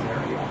that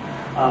scenario.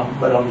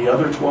 But on the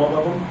other 12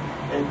 of them,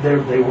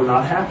 they were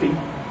not happy.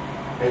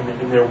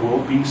 And there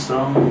will be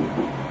some,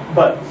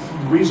 but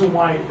the reason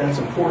why that's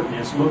important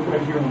is look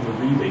right here on the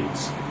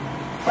rebates.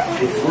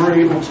 If we're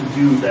able to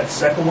do that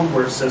second one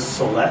where it says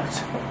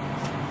select,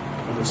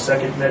 on the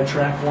second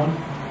MedTrack one,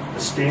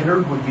 the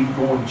standard would be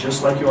going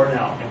just like you are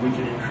now, and we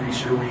can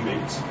increase your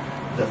rebates.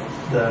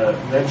 The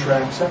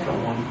MedTrack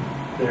second one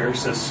there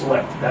says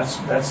select. That's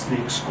the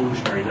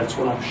exclusionary. That's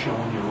what I'm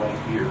showing you right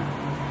here.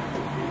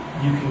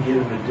 You can get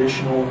an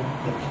additional,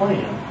 the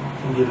plan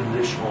can get an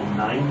additional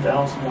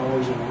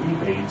 $9,000 in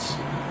rebates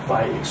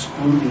by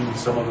excluding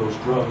some of those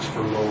drugs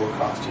for lower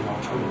costing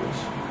alternatives.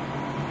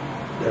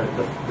 They're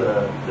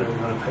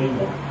going to pay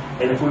more.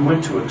 And if we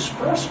went to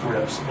Express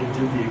Scripts and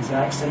did the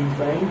exact same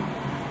thing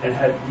and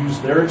had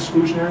used their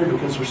exclusionary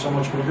because they're so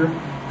much bigger,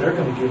 they're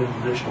going to get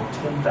an additional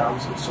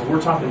 $10,000. So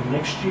we're talking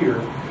next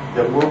year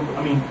that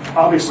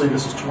obviously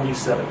this is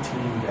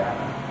 2017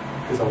 data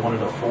because I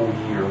wanted a full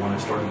year when I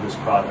started this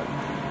product.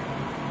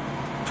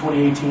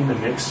 2018, the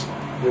mix,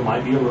 there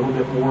might be a little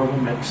bit more of a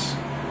mix,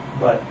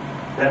 but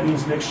that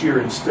means next year,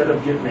 instead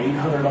of getting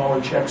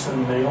 $800 checks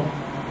in the mail,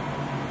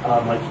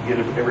 like you get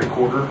it every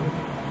quarter,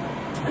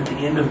 at the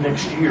end of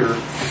next year,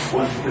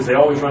 because they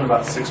always run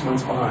about 6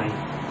 months behind,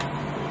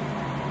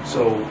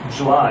 so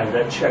July,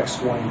 that check's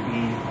going to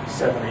be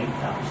 $7,000,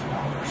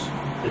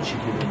 $8,000 that you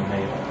get in the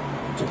mail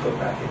to put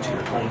back into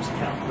your claims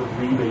account. The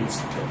rebates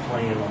the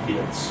plan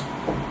gets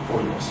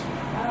for this.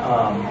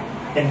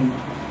 And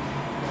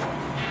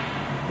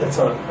that's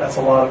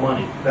a lot of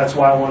money. That's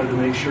why I wanted to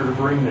make sure to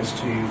bring this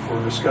to you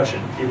for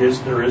discussion.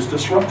 There is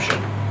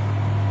disruption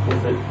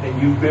with it,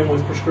 and you've been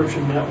with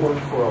Prescription Network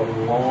for a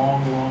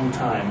long, long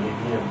time.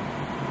 And again,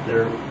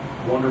 they're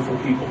wonderful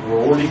people. We're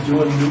already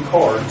doing new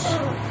cards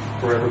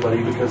for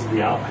everybody because of the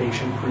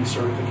outpatient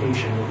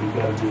pre-certification that we've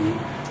got to do.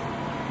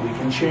 We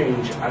can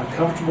change. I'm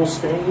comfortable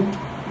staying,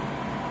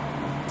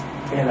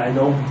 and I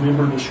know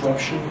member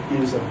disruption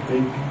is a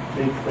big,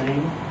 big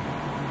thing.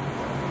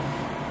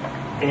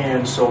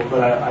 And so,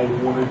 but I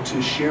wanted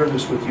to share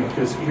this with you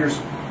because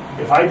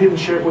if I didn't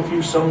share it with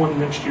you, someone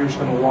next year is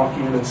going to walk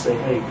in and say,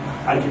 hey,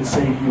 I can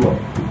save you a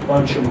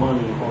bunch of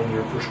money on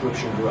your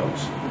prescription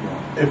drugs.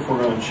 If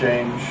we're going to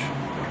change,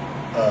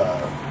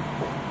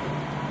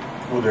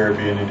 will there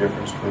be any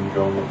difference between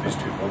going with these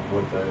two,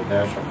 with the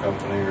national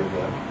company or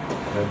the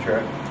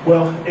MedTrack?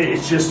 Well,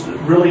 it's just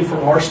really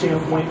from our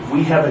standpoint,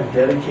 we have a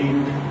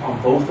dedicated,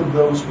 on both of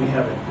those, we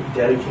have a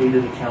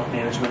dedicated account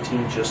management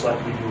team just like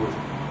we do with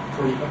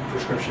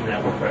Prescription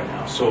Network right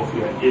now. So if we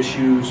have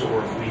issues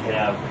or if we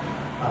have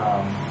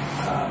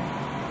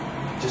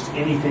just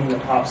anything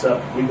that pops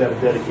up, we've got a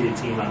dedicated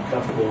team. I'm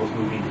comfortable with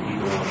moving to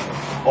either one of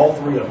them. All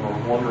three of them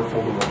are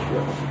wonderful to work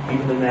with.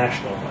 Even the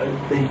national,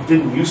 they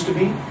didn't used to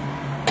be,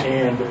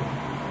 and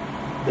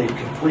they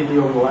completely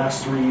over the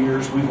last 3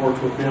 years. We've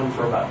worked with them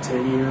for about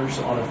 10 years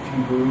on a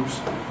few groups.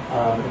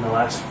 In the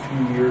last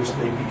few years,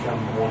 they've become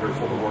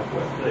wonderful to work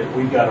with.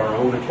 We've got our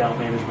own account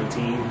management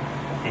team,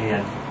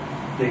 and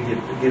they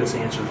get us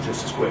answers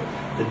just as quick.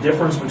 The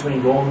difference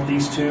between going with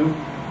these two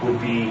would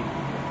be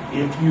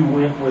if you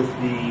went with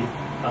the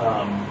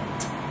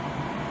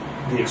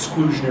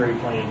exclusionary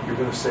plan, you're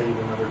going to save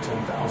another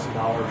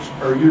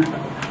 $10,000. Or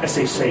I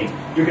say save,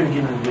 you're going to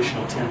get an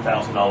additional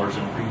 $10,000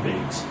 in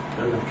rebates that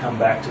are going to come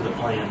back to the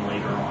plan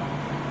later on.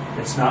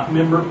 It's not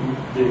member.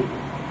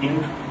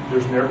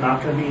 There's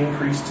not going to be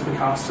increase to the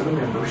cost to the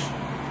members,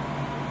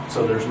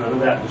 so there's none of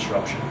that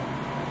disruption.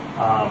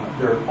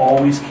 There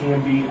always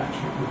can be, I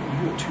can't remember,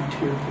 you have a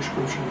 2-tier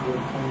prescription drug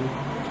plan?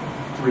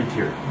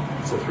 3-tier.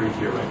 It's a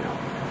 3-tier right now.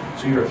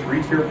 So you're a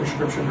 3-tier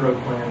prescription drug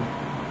plan.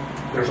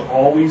 There's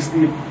always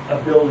the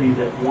ability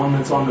that one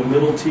that's on the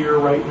middle tier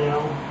right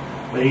now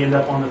may end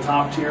up on the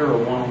top tier, or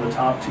one on the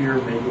top tier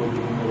may go to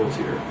the middle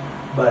tier.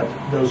 But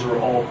those are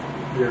all,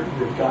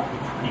 they've gotten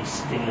pretty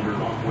standard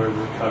on where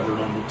they're covered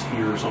on the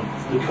tiers, on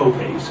the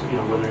co-pays,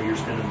 whether you're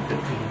spending $15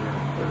 or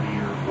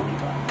 $30 or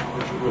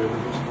 $45 or whatever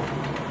it is.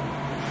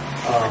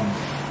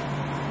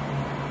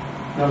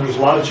 Now there's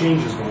a lot of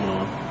changes going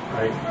on,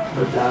 right?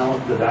 The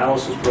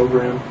dialysis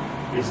program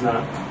is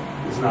not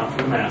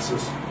for the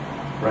masses,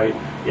 right?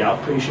 The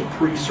outpatient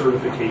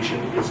pre-certification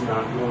is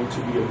not going to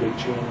be a big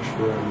change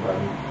for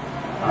everybody.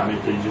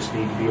 They just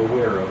need to be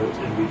aware of it,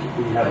 and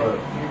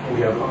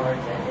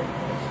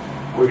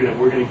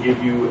we're going to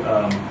give you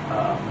a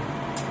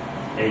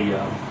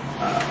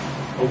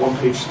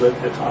one-page slip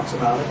that talks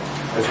about it,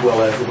 as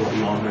well as it'll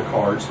be on their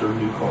cards, their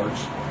new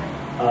cards.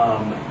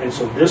 And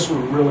so this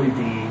would really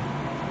be,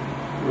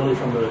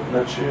 from the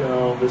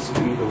nutshell, this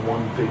would be the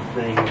one big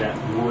thing that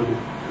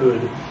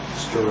could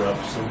stir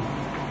up some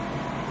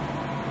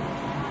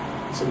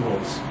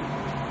noise.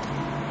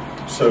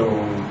 So,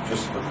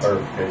 just for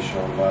clarification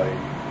on my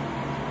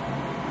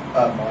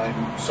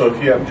Mine. So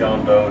if you have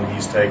John Doe and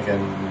he's taken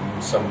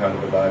some kind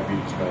of a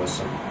diabetes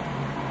medicine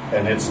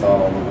and it's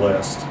not on the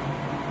list,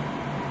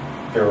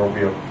 there will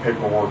be a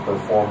paperwork or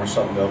form or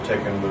something they'll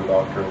take into their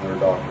doctor, and their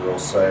doctor will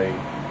say,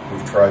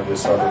 we've tried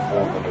this other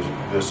form,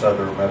 this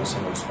other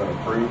medicine that's been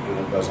approved and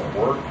it doesn't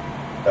work.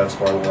 That's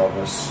why we're on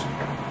this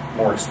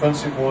more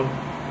expensive one.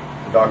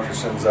 The doctor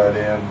sends that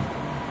in,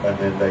 and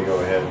then they go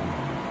ahead.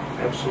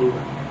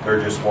 Absolutely.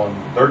 They're just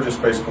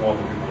basically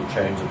wanting people to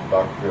change, and the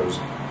doctor goes,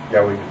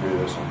 yeah, we can do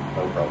this one,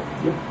 no problem.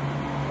 Yep.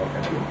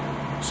 Okay.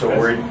 So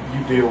where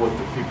you deal with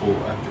the people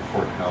at the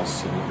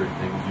courthouse and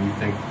everything, do you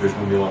think there's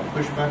going to be a lot of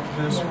pushback to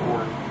this,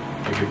 or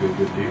think it'd be a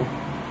good deal?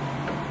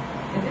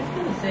 If it's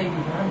gonna save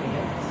you money,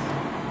 it's,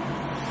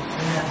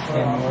 and that's what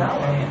And I'll more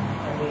tell them. paying.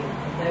 I mean,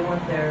 if they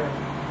want their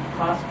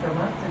cost per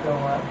month to go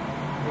up,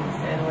 they can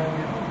say, well,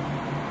 we don't.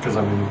 Because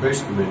I mean, we've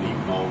basically been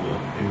eating all the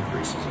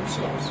increases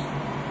ourselves,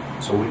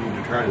 so we need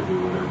to try to do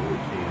whatever we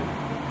can.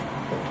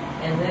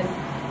 And this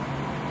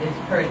is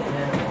pretty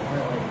minimal,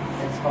 really,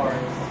 as far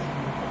as,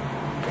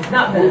 it's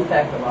not gonna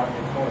affect a lot of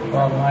employees.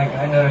 Well, Mike,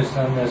 I noticed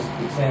on this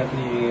example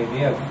you gave,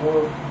 you have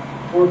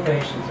four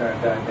patients that are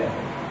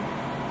diabetic,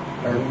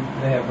 or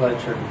they have blood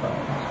sugar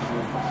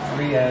problems.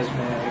 3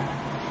 asthmatic,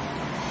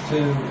 2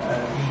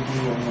 ED,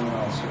 and 1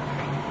 ulcer.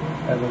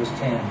 Of those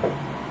 10.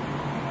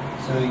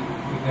 So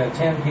you've got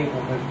 10 people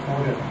with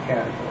 4 different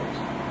categories.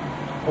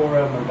 4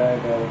 of them are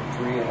diabetic,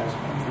 3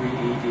 asthma, 3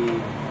 ED,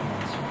 and 1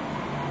 ulcer.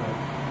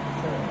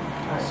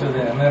 So the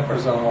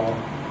omeprazole,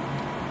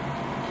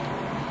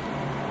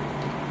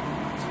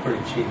 it's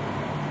pretty cheap.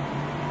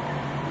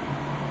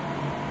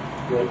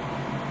 Good.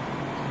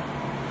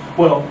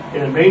 Well,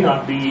 and it may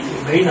not be,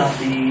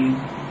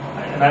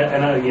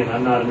 and again,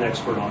 I'm not an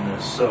expert on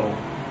this, so,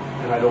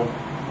 and I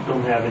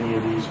don't have any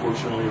of these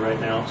fortunately right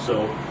now,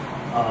 so,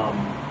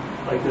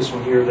 like this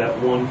one here, that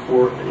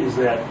 1-4, is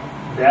that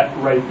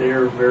right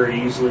there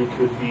very easily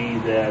could be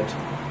that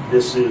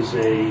this is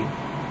a,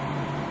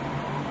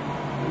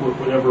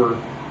 whatever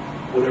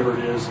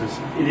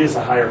it is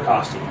a higher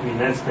costing. I mean,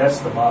 that's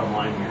the bottom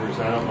line here, is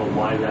I don't know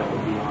why that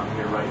would be on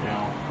here right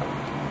now,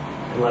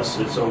 unless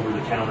it's over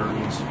the counter and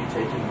needs to be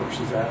taken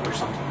versus that or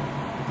something.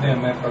 The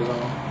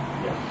omeprazole.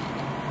 Yeah.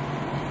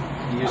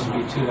 It used to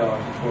be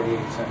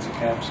 $2.48 a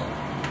capsule.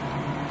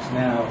 It's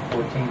now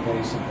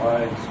 14-day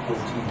supply is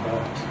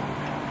 $14.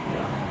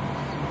 Yeah.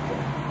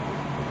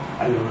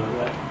 I don't know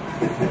that.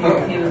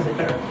 He was a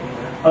drug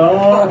dealer.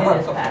 Oh. In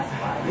his past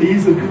life.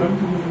 He's a drug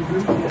dealer.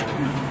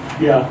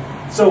 Yeah.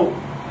 So,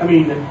 I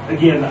mean,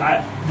 again,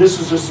 this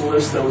is just a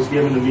list that was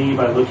given to me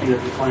by looking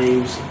at the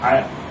claims.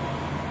 I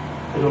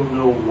don't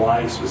know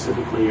why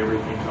specifically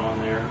everything's on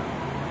there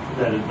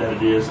that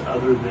it is,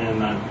 other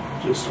than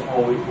just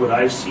always what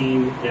I've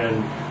seen,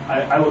 and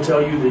I will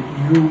tell you that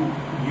you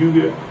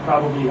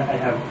probably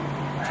have a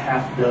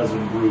half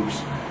dozen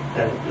groups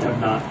that have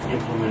not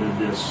implemented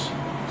this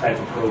type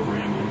of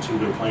program into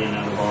their plan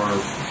out of our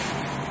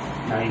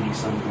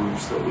 90-some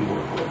groups that we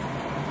work with.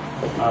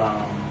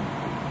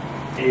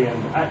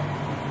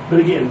 But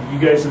again, you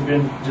guys have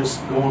been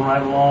just going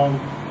right along.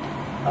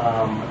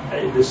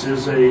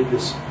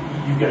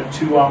 You've got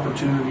 2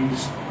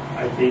 opportunities,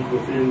 I think,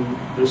 within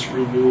this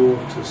renewal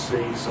to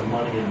save some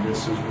money, and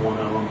this is one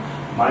of them.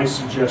 My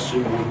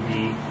suggestion would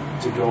be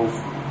to go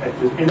at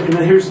this, and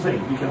then here's the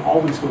thing: we can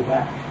always go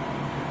back.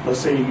 Let's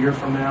say a year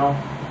from now,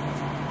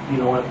 you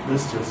know what,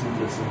 this is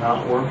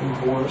not working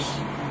for us,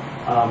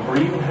 or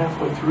even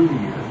halfway through the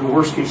year. The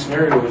worst case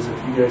scenario is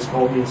if you guys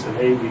called me and said,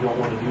 "Hey, we don't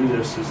want to do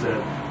this," is that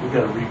we've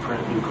got to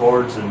reprint new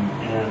cards and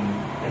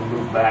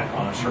move back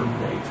on a certain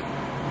date.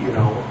 You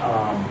know.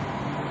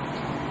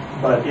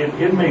 But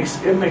it makes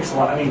a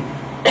lot. I mean,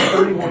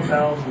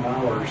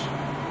 $31,000.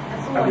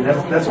 I mean,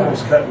 that's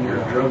almost cutting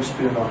your drug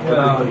spend on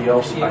everybody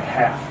else by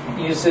half.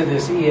 You said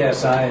this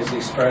ESI is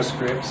Express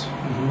Scripts.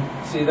 Mm-hmm.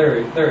 See, they're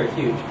a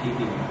huge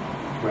PBM,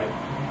 Right.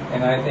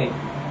 and I think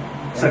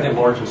Second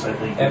largest, I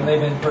think. Have they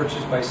been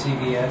purchased by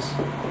CVS?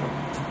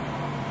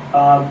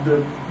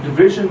 The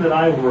division that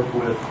I work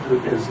with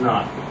is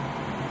not.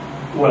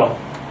 Well,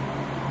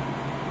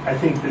 I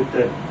think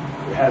that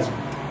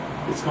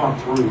it's gone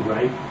through,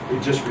 right?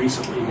 It just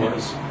recently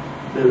was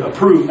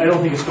approved. I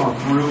don't think it's gone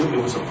through.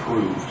 It was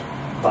approved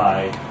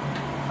by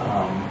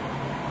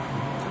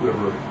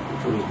whoever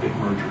for those big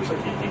mergers. I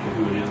can't think of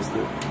who it is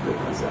that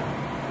does that.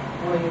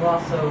 Will you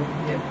also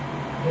give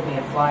me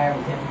a flyer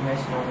with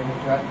information on the new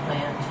drug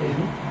plan too?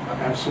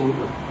 Okay.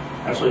 Absolutely.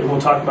 Absolutely. And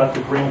we'll talk about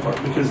the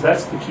grandfather, because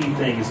that's the key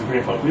thing is the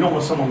grandfather. We don't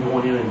want someone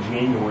going in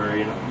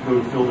January and go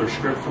to fill their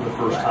script for the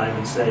first time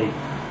and say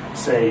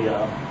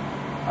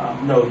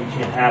no, you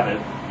can't have it,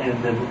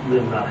 and then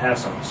not have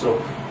something. So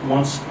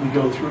once we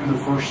go through the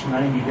first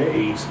 90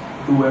 days,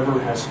 whoever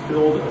has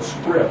filled a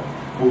script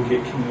will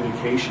get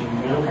communication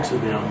mailed to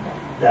them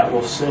that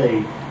will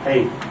say,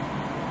 hey,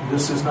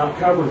 this is not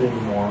covered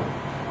anymore.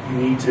 You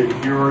need to,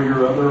 here are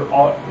your other,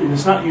 and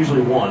it's not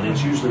usually one,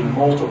 it's usually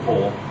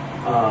multiple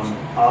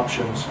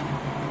options.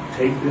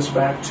 Take this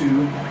back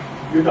to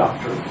your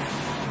doctor,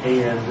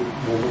 and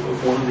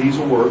if one of these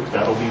will work,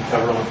 that'll be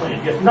covered on the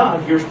plan. If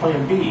not, here's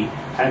plan B.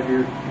 have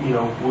your,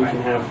 we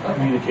can have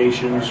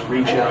communications,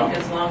 reach I out.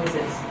 think as long as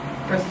it's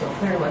crystal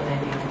clear what they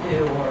need to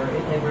do, or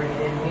if they bring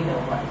it in, we know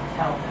what to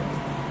tell them. I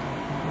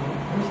mean,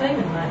 we're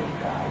saving money,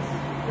 guys.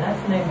 That's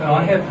the name of No,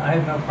 I it.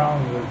 have no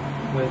problem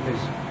with this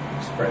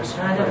Express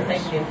And I don't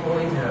think Scripts. the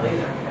employees will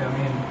either. I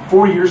mean,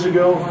 4 years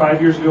ago,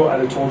 5 years ago, I'd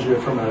have told you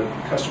from a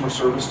customer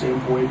service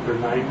standpoint, they're a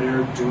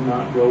nightmare, do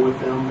not go with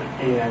them.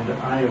 And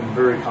I am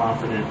very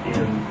confident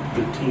in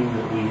the team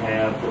that we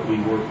have, that we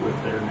work with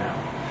there now.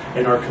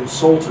 And our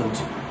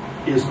consultant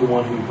is the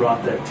one who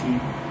brought that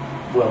team,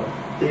 well,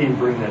 they didn't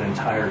bring that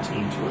entire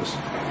team to us,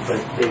 but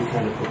they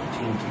kind of put the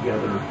team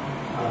together,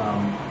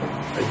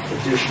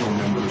 additional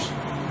members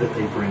that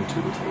they bring to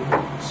the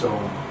table. So,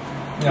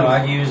 no,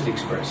 I used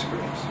Express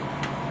Scripts.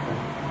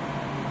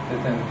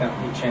 But then the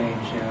company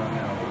changed, now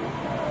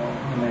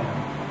the man.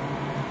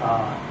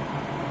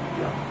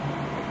 yeah.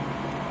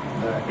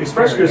 But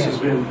Express Scripts has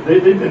again,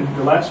 been, they've been,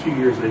 the last few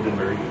years, they've been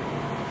very good.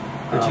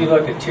 But you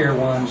look at tier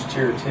 1s,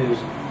 tier 2s.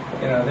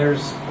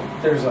 There's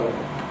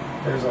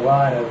a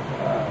lot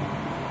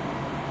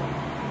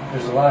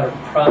of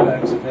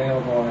products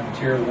available in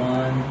tier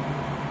 1.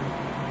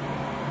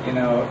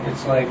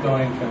 It's like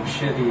going from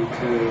Chevy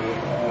to a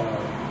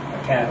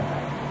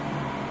Cadillac.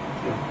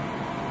 Yeah.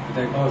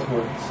 They both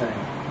work the same.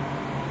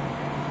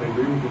 I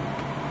agree with you.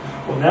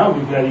 Well, now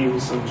we've got even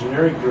some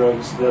generic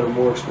drugs that are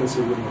more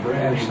expensive than the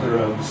brand name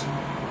Absolutely. drugs.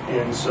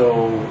 And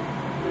so,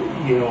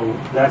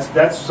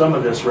 that's some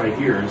of this right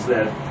here, is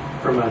that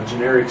from a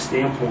generic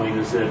standpoint,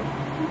 is that,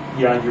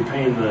 yeah, you're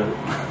paying the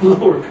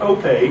lower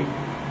copay,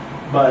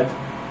 but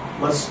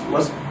let's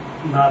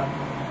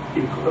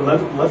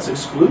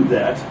exclude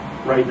that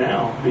right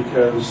now,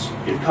 because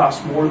it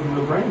costs more than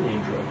the brand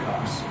name drug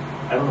costs.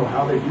 I don't know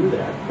how they do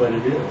that, but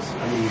it is.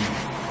 I mean,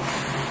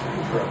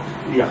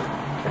 yeah.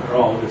 They're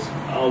all just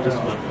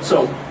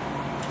so,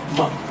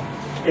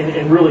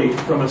 and really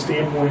from a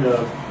standpoint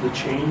of the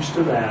change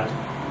to that,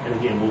 and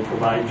again, we'll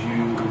provide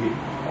you with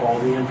all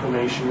the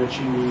information that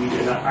you need,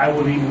 and I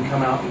would even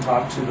come out and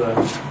talk to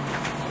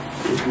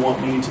if you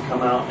want me to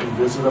come out and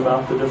visit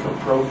about the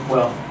different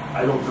well,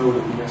 I don't know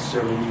that we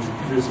necessarily need to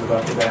visit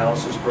about the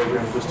dialysis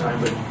program at this time,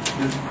 but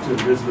to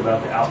visit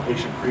about the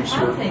outpatient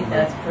pre-cert. I think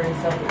that's pretty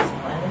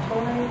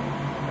self-explanatory.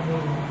 I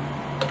mean,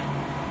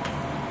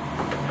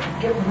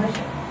 give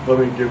permission. Let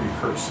me give you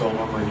Kurt's cell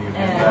number and you can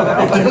And- hand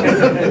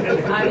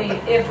that out. I mean,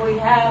 if we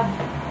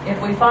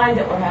find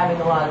that we're having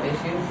a lot of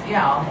issues,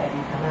 yeah, I'll have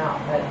you come out,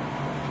 but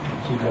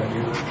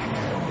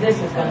this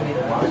is gonna be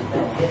the one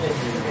that if it's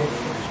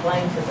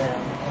explained to them,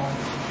 and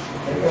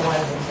they're gonna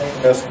want to say.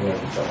 Estimate.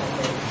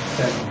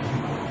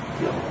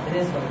 It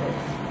is what it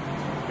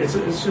is.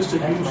 It's just a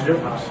That's huge my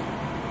difference.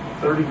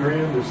 thought. 30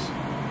 grand is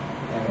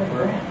And Good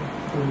we're, grant.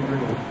 30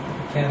 grand. the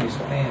county's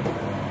paying for that,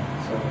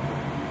 so.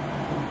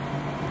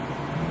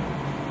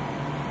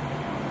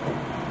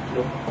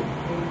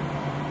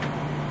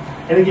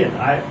 And again,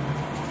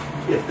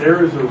 if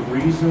there is a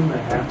reason they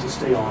have to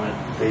stay on it,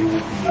 they will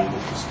be able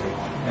to stay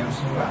on it.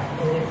 Absolutely. Right,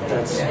 and if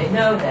That's- they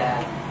know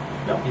that,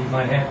 You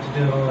might have to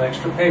do a little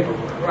extra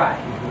paperwork. right.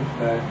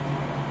 But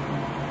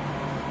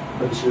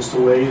But it's just a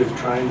way of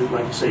trying to,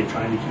 like you say,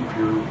 trying to keep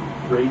your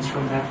rates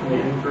from having to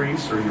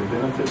increase or your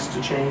benefits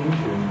to change,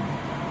 and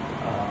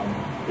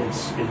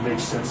it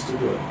makes sense to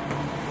do it.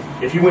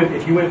 If you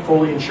went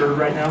fully insured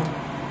right now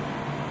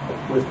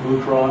with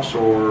Blue Cross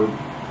or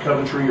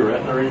Coventry or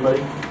Aetna or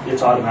anybody,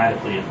 it's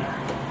automatically in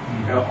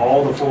there.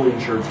 All the fully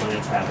insured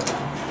plans have it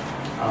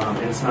now,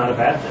 and it's not a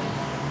bad thing.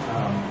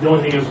 The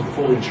only thing is with the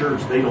fully insured,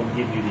 they don't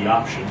give you the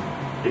option;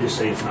 they just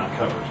say it's not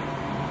covered.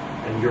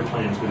 And your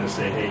plan is going to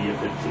say, hey, if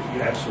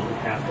you absolutely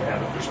have to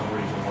have it for some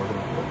reason, we're going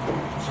to do it for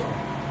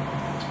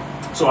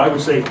you. So I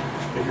would say,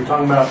 if you're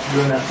talking about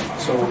doing that,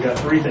 so we've got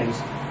three things: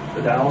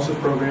 the dialysis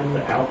program, the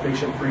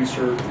outpatient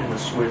pre-cert, and the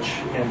switch.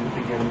 And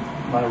again,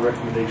 my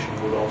recommendation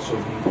would also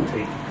be to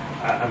take,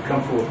 I'm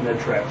comfortable with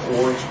MedTrack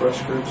or Express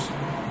Scripts,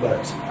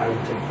 but I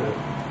would take the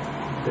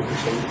bigger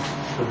savings,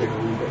 the bigger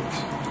rebates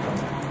from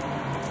that.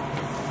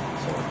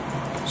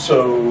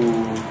 So,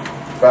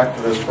 back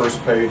to this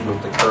first page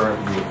with the current,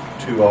 with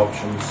two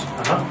options.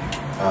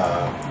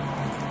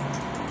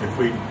 If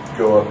we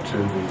go up to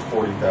the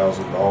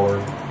 $40,000,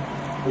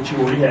 Which you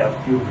already have,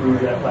 you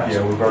approved that last.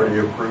 yeah, we've already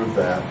approved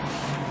that,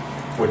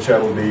 which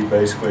that'll be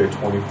basically a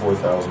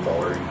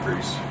 $24,000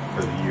 increase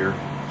for the year.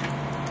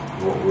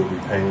 What we'll be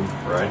paying,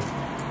 right?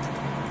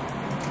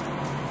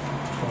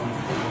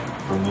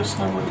 From this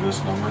number to this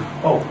number.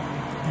 Oh,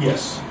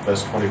 yes.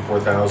 That's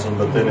 24,000,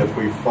 but then if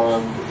we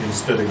fund,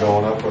 instead of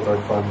going up with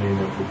our funding,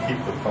 if we keep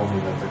the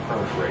funding at the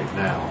current rate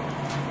now,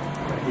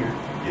 Right here.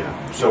 yeah,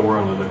 so we're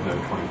only looking at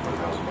a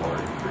 $24,000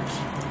 increase.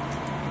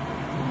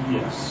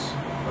 Yes.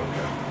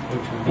 Okay.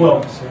 which would be Well-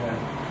 offset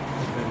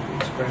with the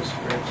Express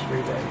Scripts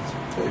rebates.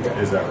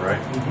 Is that right?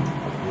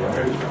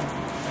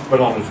 Mm-hmm. But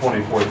on a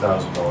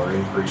 $24,000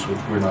 increase, which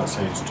we're not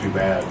saying is too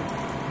bad,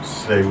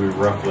 say we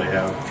roughly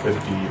have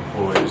 50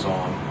 employees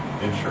on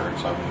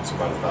insurance, I mean, it's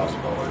about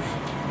 $1,000.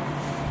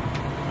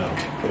 No,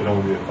 it'd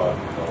only be a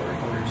 $500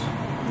 increase.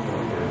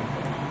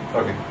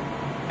 Okay.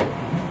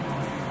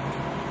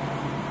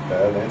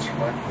 That answered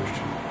my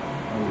question.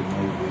 I would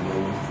maybe we go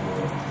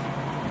with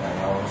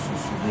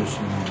dialysis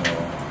edition,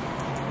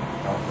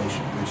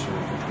 outpatient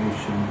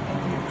recertification, and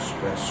the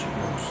express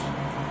scripts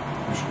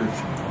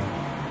prescription.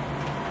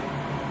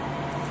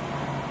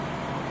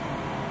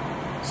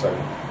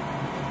 Second.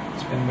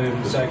 It's been moved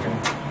and second.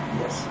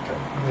 Yes.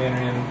 We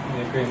enter in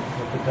the agreement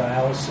with the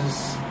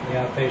dialysis,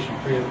 the outpatient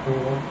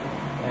pre-approval,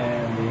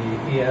 and the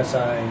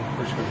ESI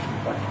prescription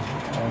plan.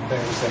 All in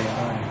favor, say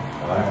aye.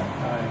 Aye.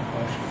 Aye,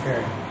 motion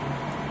carried.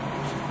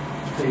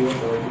 Tell you what,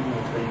 though, I do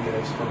want to tell you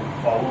guys from a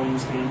following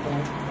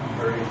standpoint, I'm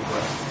very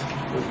impressed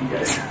with you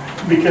guys.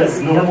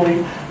 Because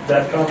normally,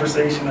 that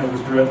conversation I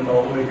was dreading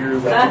all the way here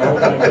is like, oh my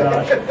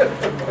gosh.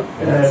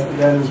 And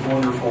that is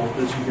wonderful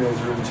that you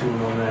guys are in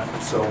tune on that,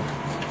 so.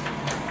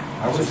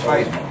 I was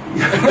fighting.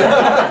 Yeah.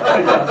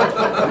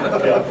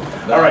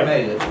 All right.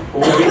 Made it. Well,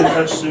 we'll be in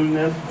touch soon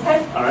then. Okay.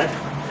 All right.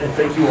 And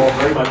thank you all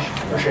very much.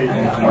 Appreciate it.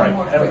 All right.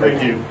 Have a great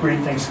day. Great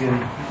Thanksgiving.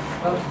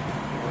 Oh,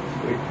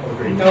 Have a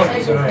great No,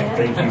 day. sorry.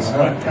 Thank you.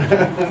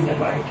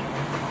 Bye.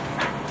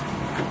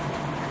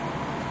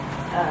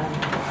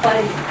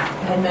 Clay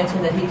had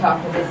mentioned that he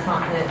talked to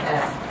Mid-Continent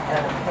at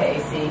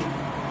KAC.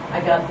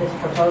 I got this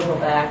proposal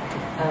back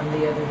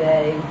the other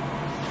day.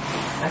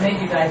 I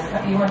made you guys,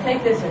 you want to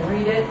take this and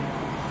read it?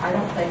 I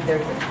don't think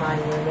there's a time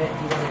limit.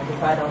 You want to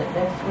decide on it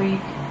next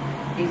week?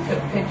 He took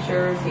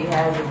pictures. He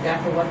has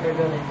exactly what they're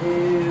going to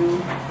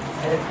do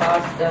at a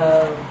cost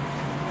of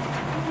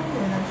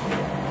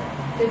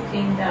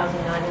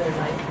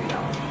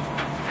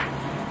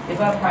 $15,993. The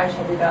above price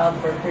shall be valid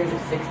for a period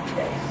of 60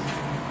 days.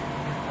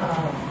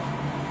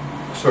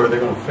 So are they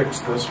going to fix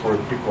this where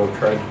people have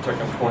tried to take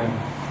them clean?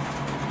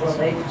 Well,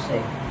 yeah,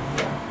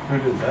 Who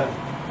did that?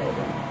 they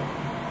do.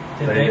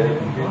 Did They they did.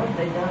 do? Well,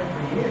 they've done it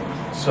for years.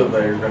 So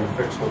they're going to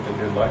fix what they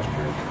did last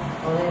year?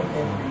 Well, they've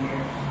been for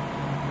years.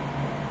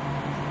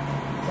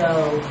 So,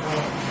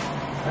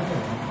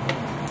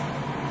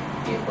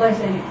 like I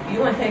said, you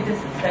want to take this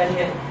and study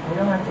it. We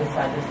don't have to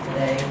decide this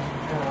today.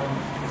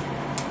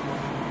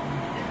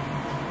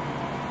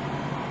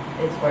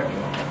 It's where you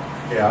want to go.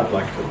 Yeah, I'd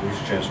like to at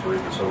least a chance to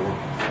read this over.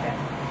 Okay.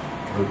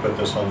 Can we put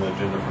this on the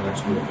agenda for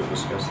next week to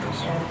discuss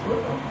this?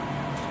 Absolutely.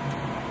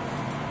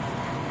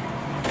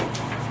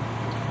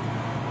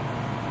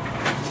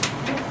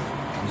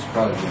 It's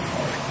probably been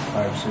like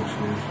 5, 6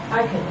 years. I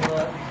can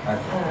look. I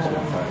think it's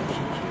been 5 or 6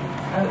 years.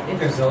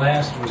 Because the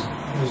last was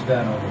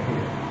done over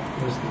here.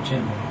 It was the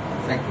chimney. I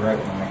think right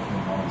when I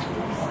came on to it.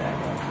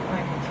 I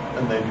can tell.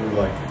 And they do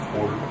like a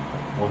quarter,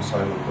 one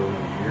side of the building a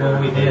year? Well,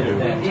 we or they did do- at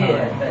that We did,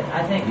 time. but I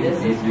think You- this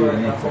you is do for the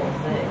anything. whole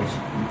thing. Yes,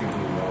 you can do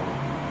it all.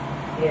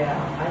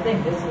 Yeah, I think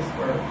this is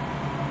for,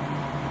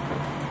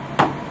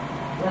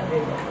 let me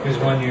look. Because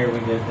one year we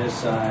did this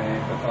side,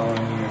 the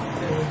following year we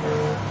did it for,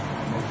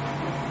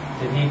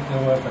 did he go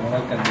up and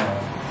look in the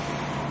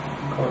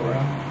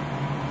courtroom?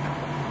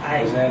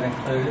 Was that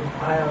included?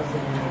 I also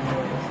didn't even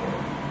notice it.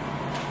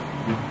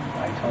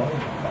 I told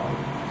him about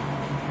it.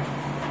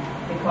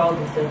 He called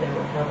and said they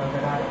were coming,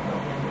 but I don't know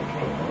when they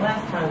came. The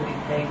last time we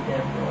paid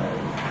them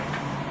was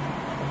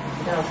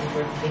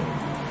 2013.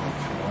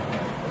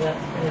 So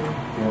that's been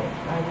Yep.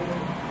 5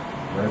 years.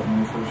 Right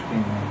when we first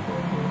came in.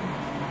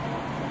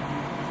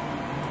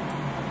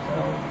 So,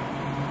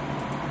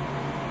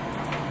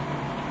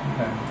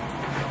 Okay.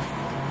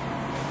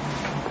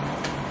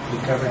 We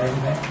covered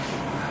everything?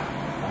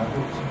 I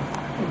hope so.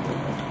 I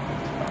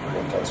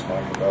forgot to ask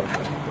Mike about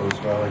the Rose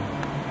Valley.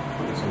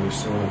 Somebody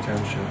suing the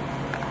township.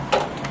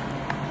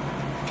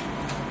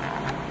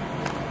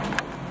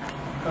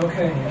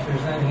 Okay, if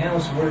there's anything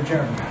else, we're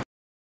adjourned.